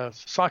 And it's a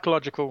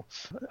psychological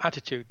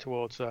attitude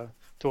towards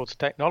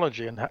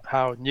technology and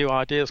how new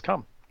ideas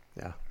come.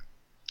 Yeah.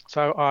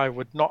 So I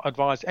would not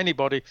advise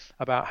anybody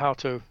about how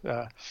to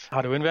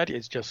innovate.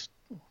 It's just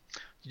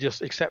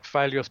accept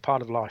failure as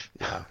part of life.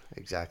 Yeah,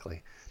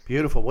 exactly.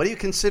 Beautiful. What do you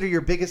consider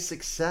your biggest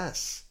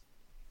success?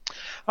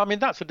 I mean,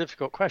 that's a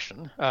difficult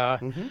question.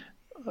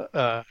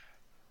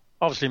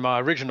 Obviously, my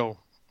original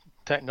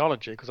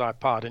technology, because I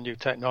pioneered new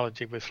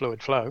technology with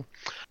fluid flow,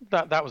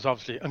 that was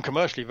obviously and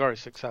commercially very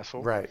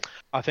successful. Right.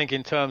 I think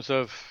in terms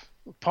of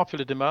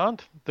popular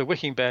demand, the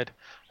wicking bed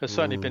has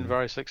certainly been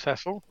very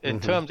successful. In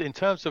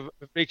terms of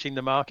reaching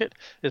the market,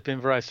 it's been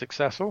very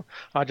successful.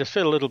 I just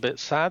feel a little bit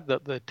sad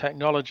that the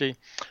technology,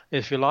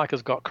 if you like,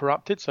 has got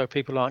corrupted, so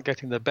people aren't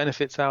getting the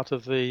benefits out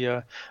of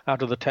the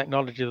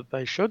technology that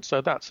they should.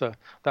 So that's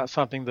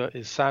something that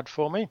is sad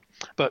for me.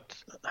 But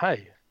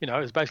hey,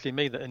 it's basically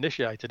me that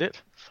initiated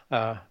it.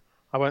 I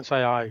won't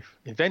say I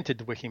invented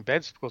the wicking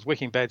beds, because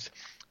wicking beds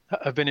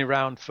have been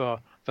around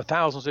for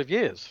thousands of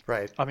years.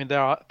 Right. I mean, they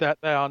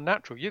are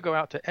natural. You go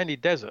out to any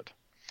desert,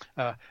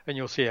 and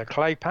you'll see a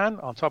clay pan.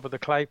 On top of the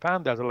clay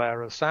pan, there's a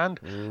layer of sand.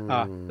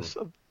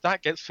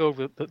 That gets filled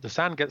with the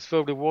sand gets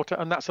filled with water,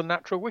 and that's a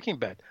natural wicking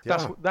bed.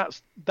 Yeah.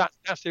 That's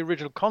the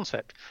original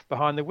concept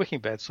behind the wicking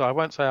bed. So I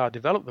won't say I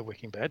developed the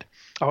wicking bed.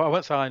 I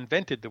won't say I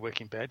invented the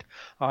wicking bed.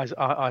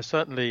 I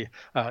certainly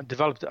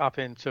developed it up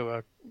into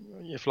a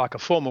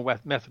formal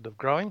method of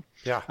growing.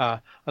 Yeah.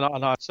 And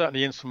I'm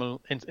certainly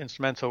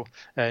instrumental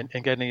in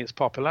getting its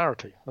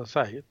popularity. As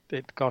I say,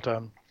 it got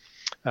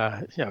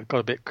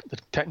the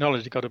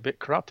technology got a bit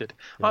corrupted.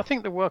 Yeah. I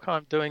think the work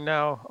I'm doing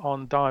now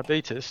on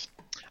diabetes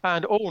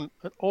and all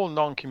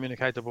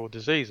non-communicable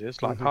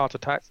diseases like heart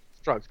attacks,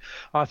 strokes,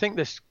 I think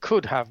this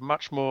could have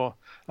much more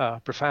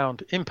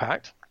profound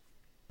impact,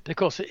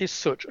 because it is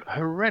such a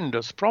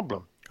horrendous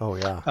problem. Oh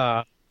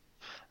yeah.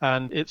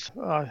 And it's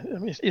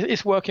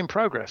work in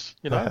progress,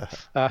 Yeah.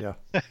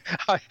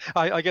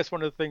 I guess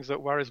one of the things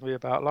that worries me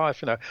about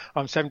life,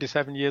 I'm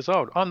 77 years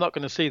old. I'm not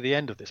going to see the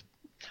end of this.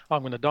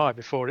 I'm going to die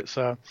before it's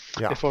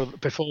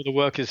before the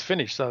work is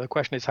finished. So the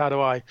question is, how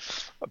do I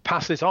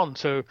pass this on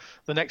to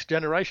the next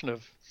generation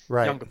of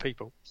younger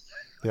people?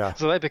 Yeah.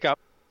 So they pick up.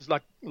 It's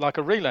like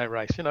a relay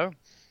race,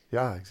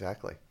 Yeah,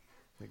 exactly.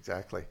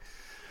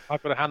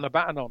 I've got to hand the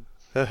baton on.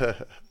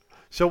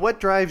 So what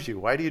drives you?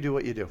 Why do you do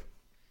what you do?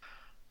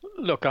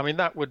 Look, I mean,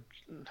 that would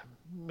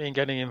mean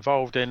getting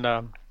involved in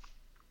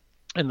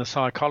the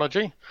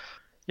psychology.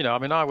 I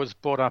mean, I was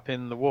brought up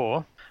in the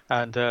war,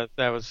 and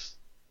there was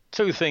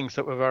two things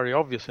that were very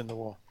obvious in the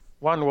war.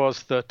 One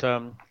was that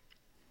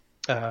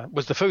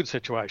was the food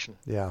situation.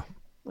 Yeah.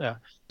 Yeah.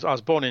 So I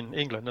was born in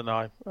England and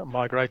I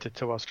migrated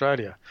to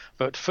Australia.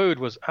 But food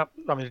was,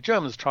 the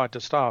Germans tried to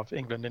starve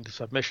England into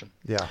submission.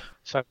 Yeah.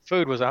 So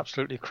food was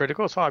absolutely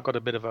critical. So I've got a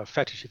bit of a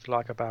fetish, if you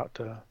like,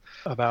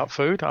 about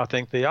food. I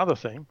think the other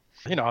thing,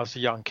 I was a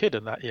young kid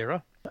in that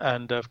era.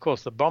 And of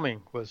course, the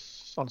bombing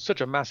was on such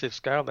a massive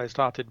scale. They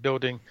started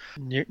building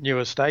new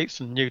estates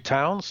and new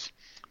towns,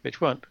 which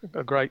weren't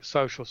a great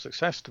social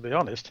success, to be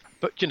honest.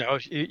 But,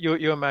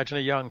 you imagine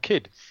a young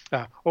kid.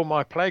 All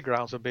my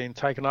playgrounds are being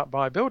taken up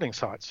by building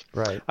sites.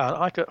 Right.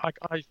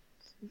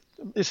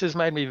 This has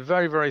made me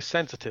very, very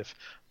sensitive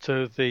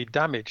to the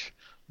damage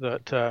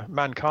that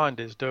mankind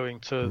is doing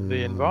to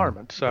the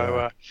environment.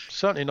 So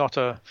certainly not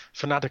a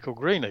fanatical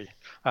greenie.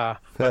 But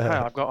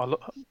I've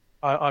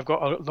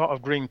got a lot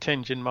of green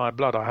tinge in my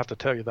blood, I have to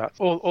tell you that.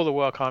 All the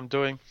work I'm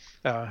doing,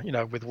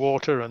 with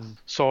water and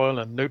soil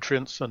and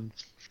nutrients and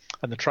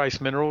the trace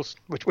minerals,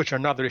 which are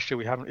another issue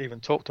we haven't even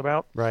talked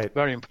about. Right.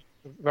 Very,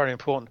 very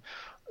important.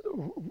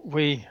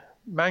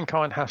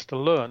 mankind has to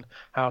learn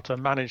how to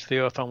manage the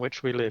earth on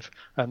which we live.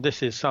 And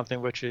this is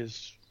something which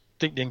is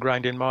deeply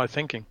ingrained in my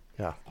thinking.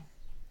 Yeah.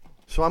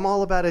 So I'm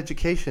all about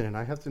education, and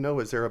I have to know,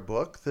 is there a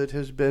book that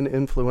has been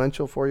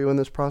influential for you in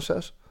this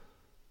process?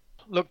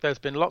 Look, there's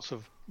been lots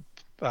of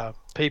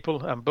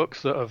people and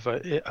books that have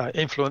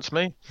influenced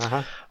me.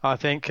 Uh-huh. I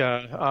think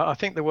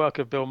the work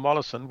of Bill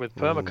Mollison with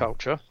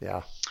permaculture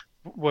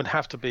would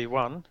have to be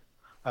one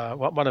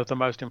of the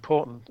most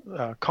important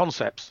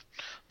concepts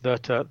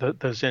that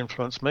has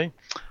influenced me.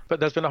 But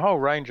there's been a whole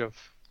range of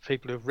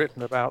people who've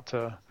written about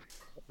the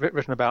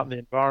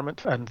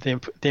environment and the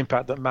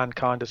impact that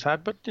mankind has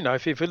had. But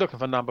if you're looking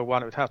for number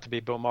one, it would have to be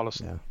Bill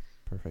Mollison. Yeah,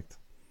 perfect.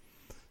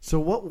 So,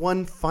 what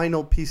one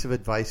final piece of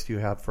advice do you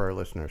have for our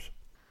listeners?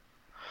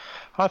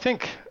 I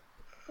think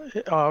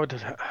I would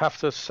have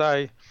to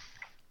say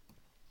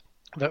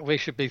that we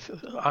should be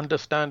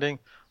understanding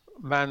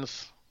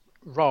man's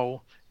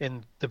role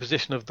in the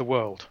position of the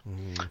world.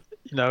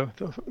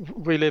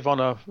 We live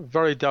on a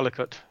very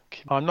delicate.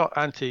 I'm not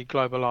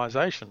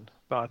anti-globalization,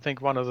 but I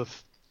think one of the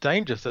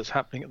dangers that's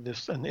happening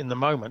in the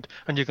moment,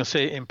 and you can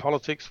see it in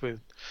politics with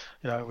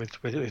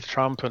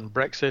Trump and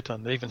Brexit,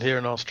 and even here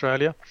in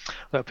Australia,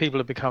 that people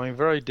are becoming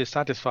very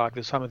dissatisfied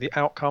with some of the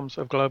outcomes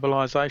of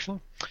globalization.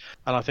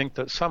 And I think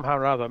that somehow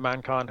or other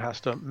mankind has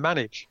to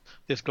manage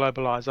this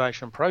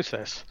globalization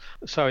process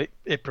so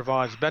it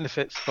provides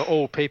benefits for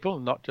all people,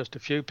 not just a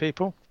few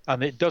people,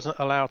 and it doesn't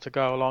allow to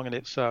go along in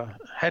its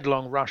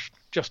headlong rush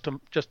just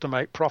to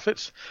make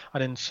profits,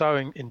 and in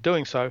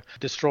doing so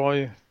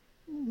destroy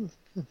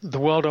the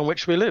world on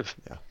which we live.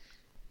 Yeah.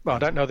 Well, I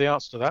don't know the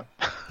answer to that.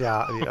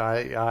 Yeah,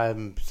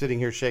 I'm sitting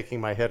here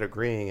shaking my head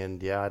agreeing,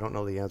 and I don't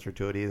know the answer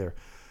to it either.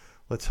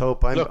 Let's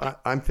hope.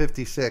 I'm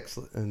 56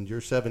 and you're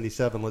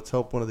 77. Let's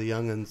hope one of the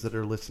young'uns that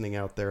are listening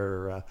out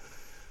there are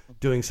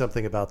doing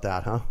something about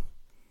that, huh?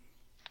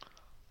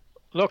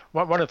 Look,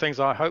 one of the things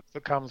I hope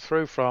that comes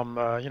through from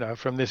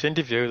from this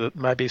interview, that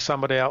maybe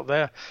somebody out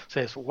there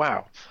says,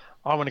 wow,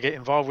 I want to get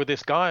involved with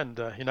this guy, and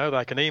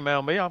they can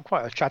email me. I'm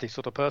quite a chatty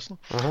sort of person.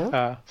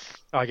 Uh-huh.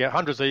 I get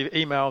hundreds of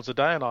emails a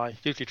day, and I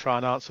usually try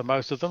and answer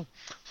most of them.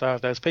 So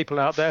if there's people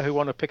out there who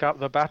want to pick up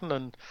the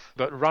baton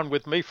but run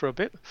with me for a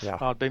bit,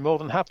 I'd be more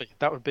than happy.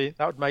 That would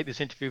make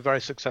this interview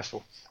very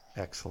successful.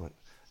 Excellent.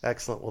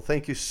 Well,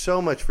 thank you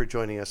so much for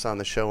joining us on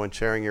the show and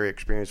sharing your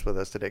experience with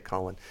us today,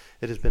 Colin.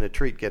 It has been a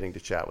treat getting to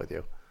chat with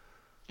you.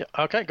 Yeah.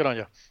 Okay. Good on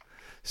you.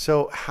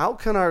 So, how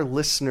can our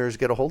listeners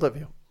get a hold of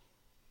you?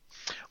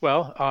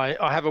 Well,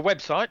 I have a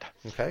website.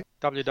 Okay.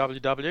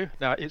 www.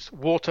 Now, it's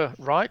Water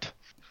Right.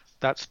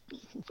 That's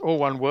all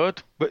one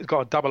word, but it's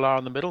got a double R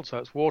in the middle, so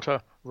it's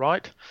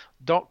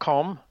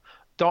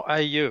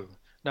waterright.com.au.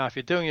 Now, if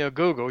you're doing your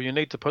Google, you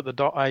need to put the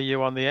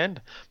 .au on the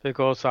end,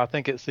 because I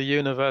think it's the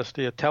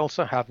University of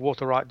Tulsa have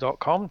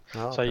waterright.com.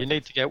 So you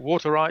need to get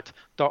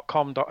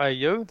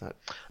waterright.com.au.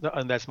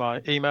 And there's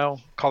my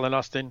email, Colin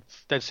Austin,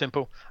 dead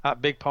simple,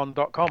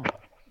 @bigpond.com.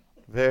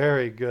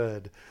 Very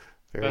good.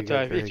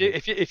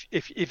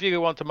 If you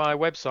go onto my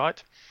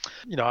website,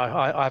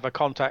 I have a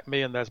contact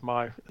me, and there's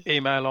my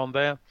email on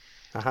there.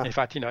 Uh-huh. In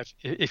fact,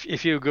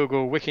 if you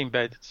Google Wicking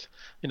beds,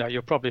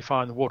 you'll probably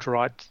find the Water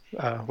Right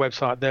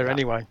website there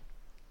anyway.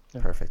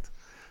 Yeah.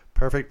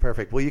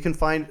 Perfect. Well, you can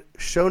find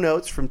show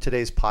notes from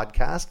today's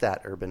podcast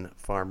at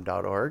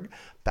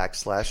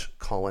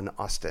urbanfarm.org/Colin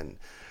Austin.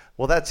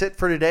 Well, that's it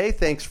for today.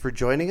 Thanks for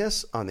joining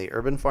us on the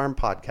Urban Farm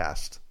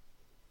Podcast.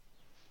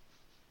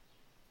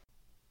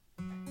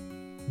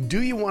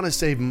 Do you want to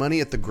save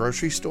money at the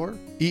grocery store,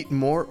 eat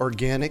more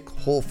organic,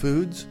 whole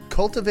foods,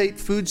 cultivate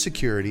food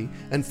security,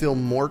 and feel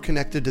more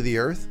connected to the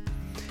earth?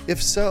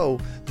 If so,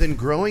 then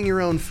growing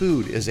your own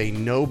food is a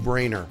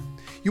no-brainer.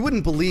 You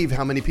wouldn't believe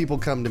how many people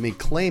come to me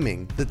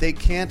claiming that they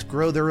can't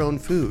grow their own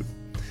food.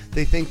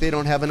 They think they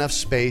don't have enough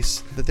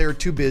space, that they're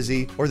too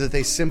busy, or that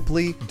they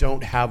simply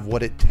don't have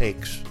what it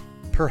takes.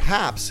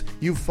 Perhaps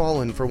you've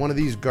fallen for one of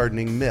these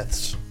gardening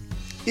myths.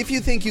 If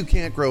you think you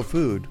can't grow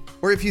food,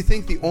 or if you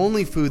think the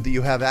only food that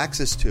you have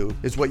access to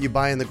is what you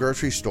buy in the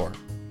grocery store,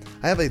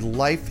 I have a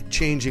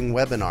life-changing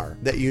webinar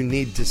that you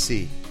need to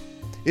see.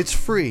 It's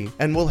free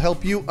and will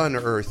help you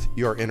unearth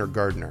your inner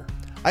gardener.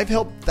 I've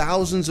helped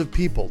thousands of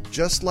people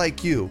just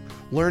like you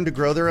learn to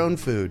grow their own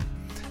food,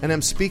 and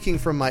I'm speaking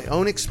from my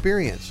own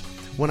experience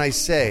when I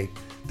say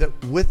that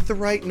with the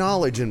right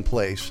knowledge in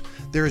place,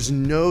 there is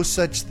no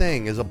such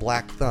thing as a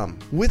black thumb.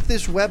 With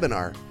this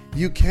webinar,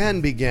 you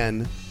can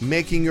begin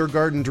making your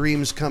garden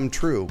dreams come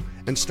true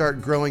and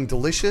start growing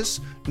delicious,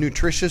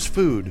 nutritious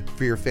food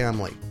for your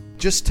family.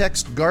 Just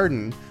text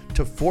GARDEN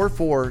to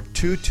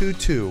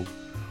 44222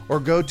 or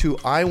go to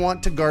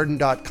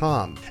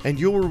iwanttogarden.com and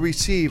you will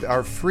receive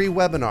our free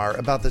webinar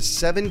about the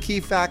 7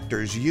 key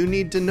factors you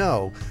need to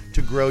know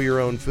to grow your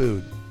own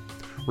food.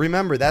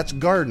 Remember, that's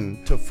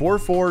GARDEN to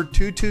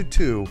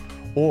 44222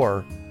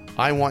 or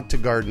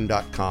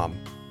iwanttogarden.com.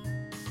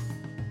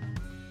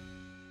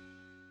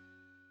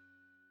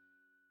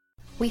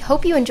 We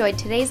hope you enjoyed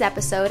today's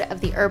episode of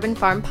the Urban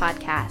Farm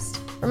Podcast.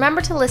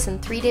 Remember to listen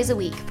 3 days a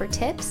week for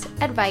tips,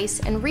 advice,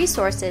 and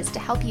resources to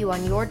help you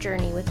on your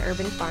journey with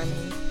urban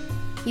farming.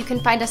 You can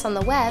find us on the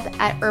web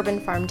at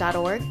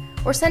urbanfarm.org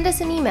or send us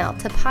an email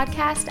to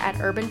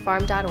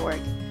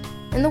podcast@urbanfarm.org.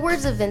 In the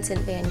words of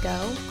Vincent van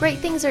Gogh, great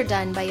things are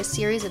done by a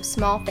series of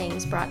small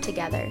things brought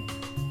together.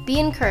 Be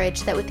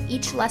encouraged that with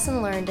each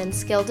lesson learned and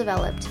skill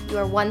developed, you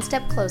are one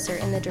step closer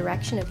in the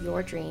direction of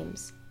your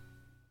dreams.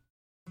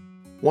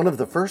 One of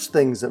the first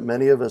things that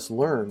many of us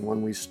learn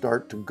when we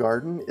start to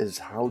garden is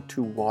how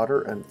to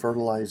water and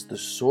fertilize the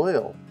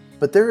soil.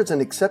 But there is an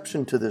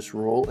exception to this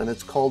rule, and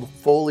it's called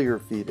foliar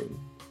feeding.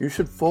 You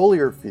should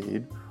foliar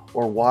feed,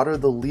 or water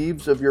the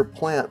leaves of your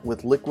plant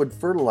with liquid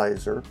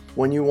fertilizer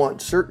when you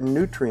want certain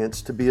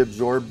nutrients to be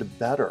absorbed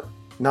better.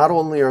 Not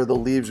only are the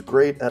leaves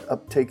great at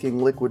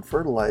uptaking liquid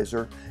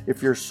fertilizer,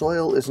 if your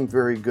soil isn't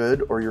very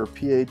good or your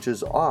pH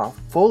is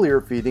off,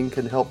 foliar feeding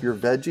can help your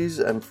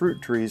veggies and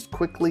fruit trees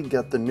quickly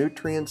get the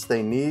nutrients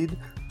they need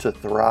to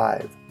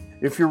thrive.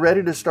 If you're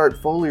ready to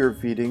start foliar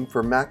feeding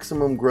for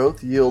maximum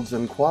growth, yields,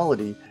 and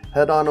quality,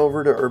 head on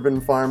over to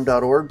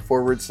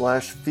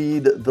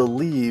urbanfarm.org/feed the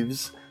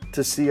leaves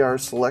to see our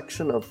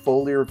selection of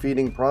foliar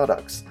feeding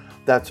products.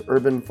 That's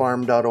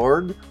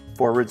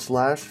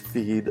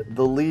urbanfarm.org/feed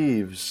the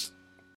leaves.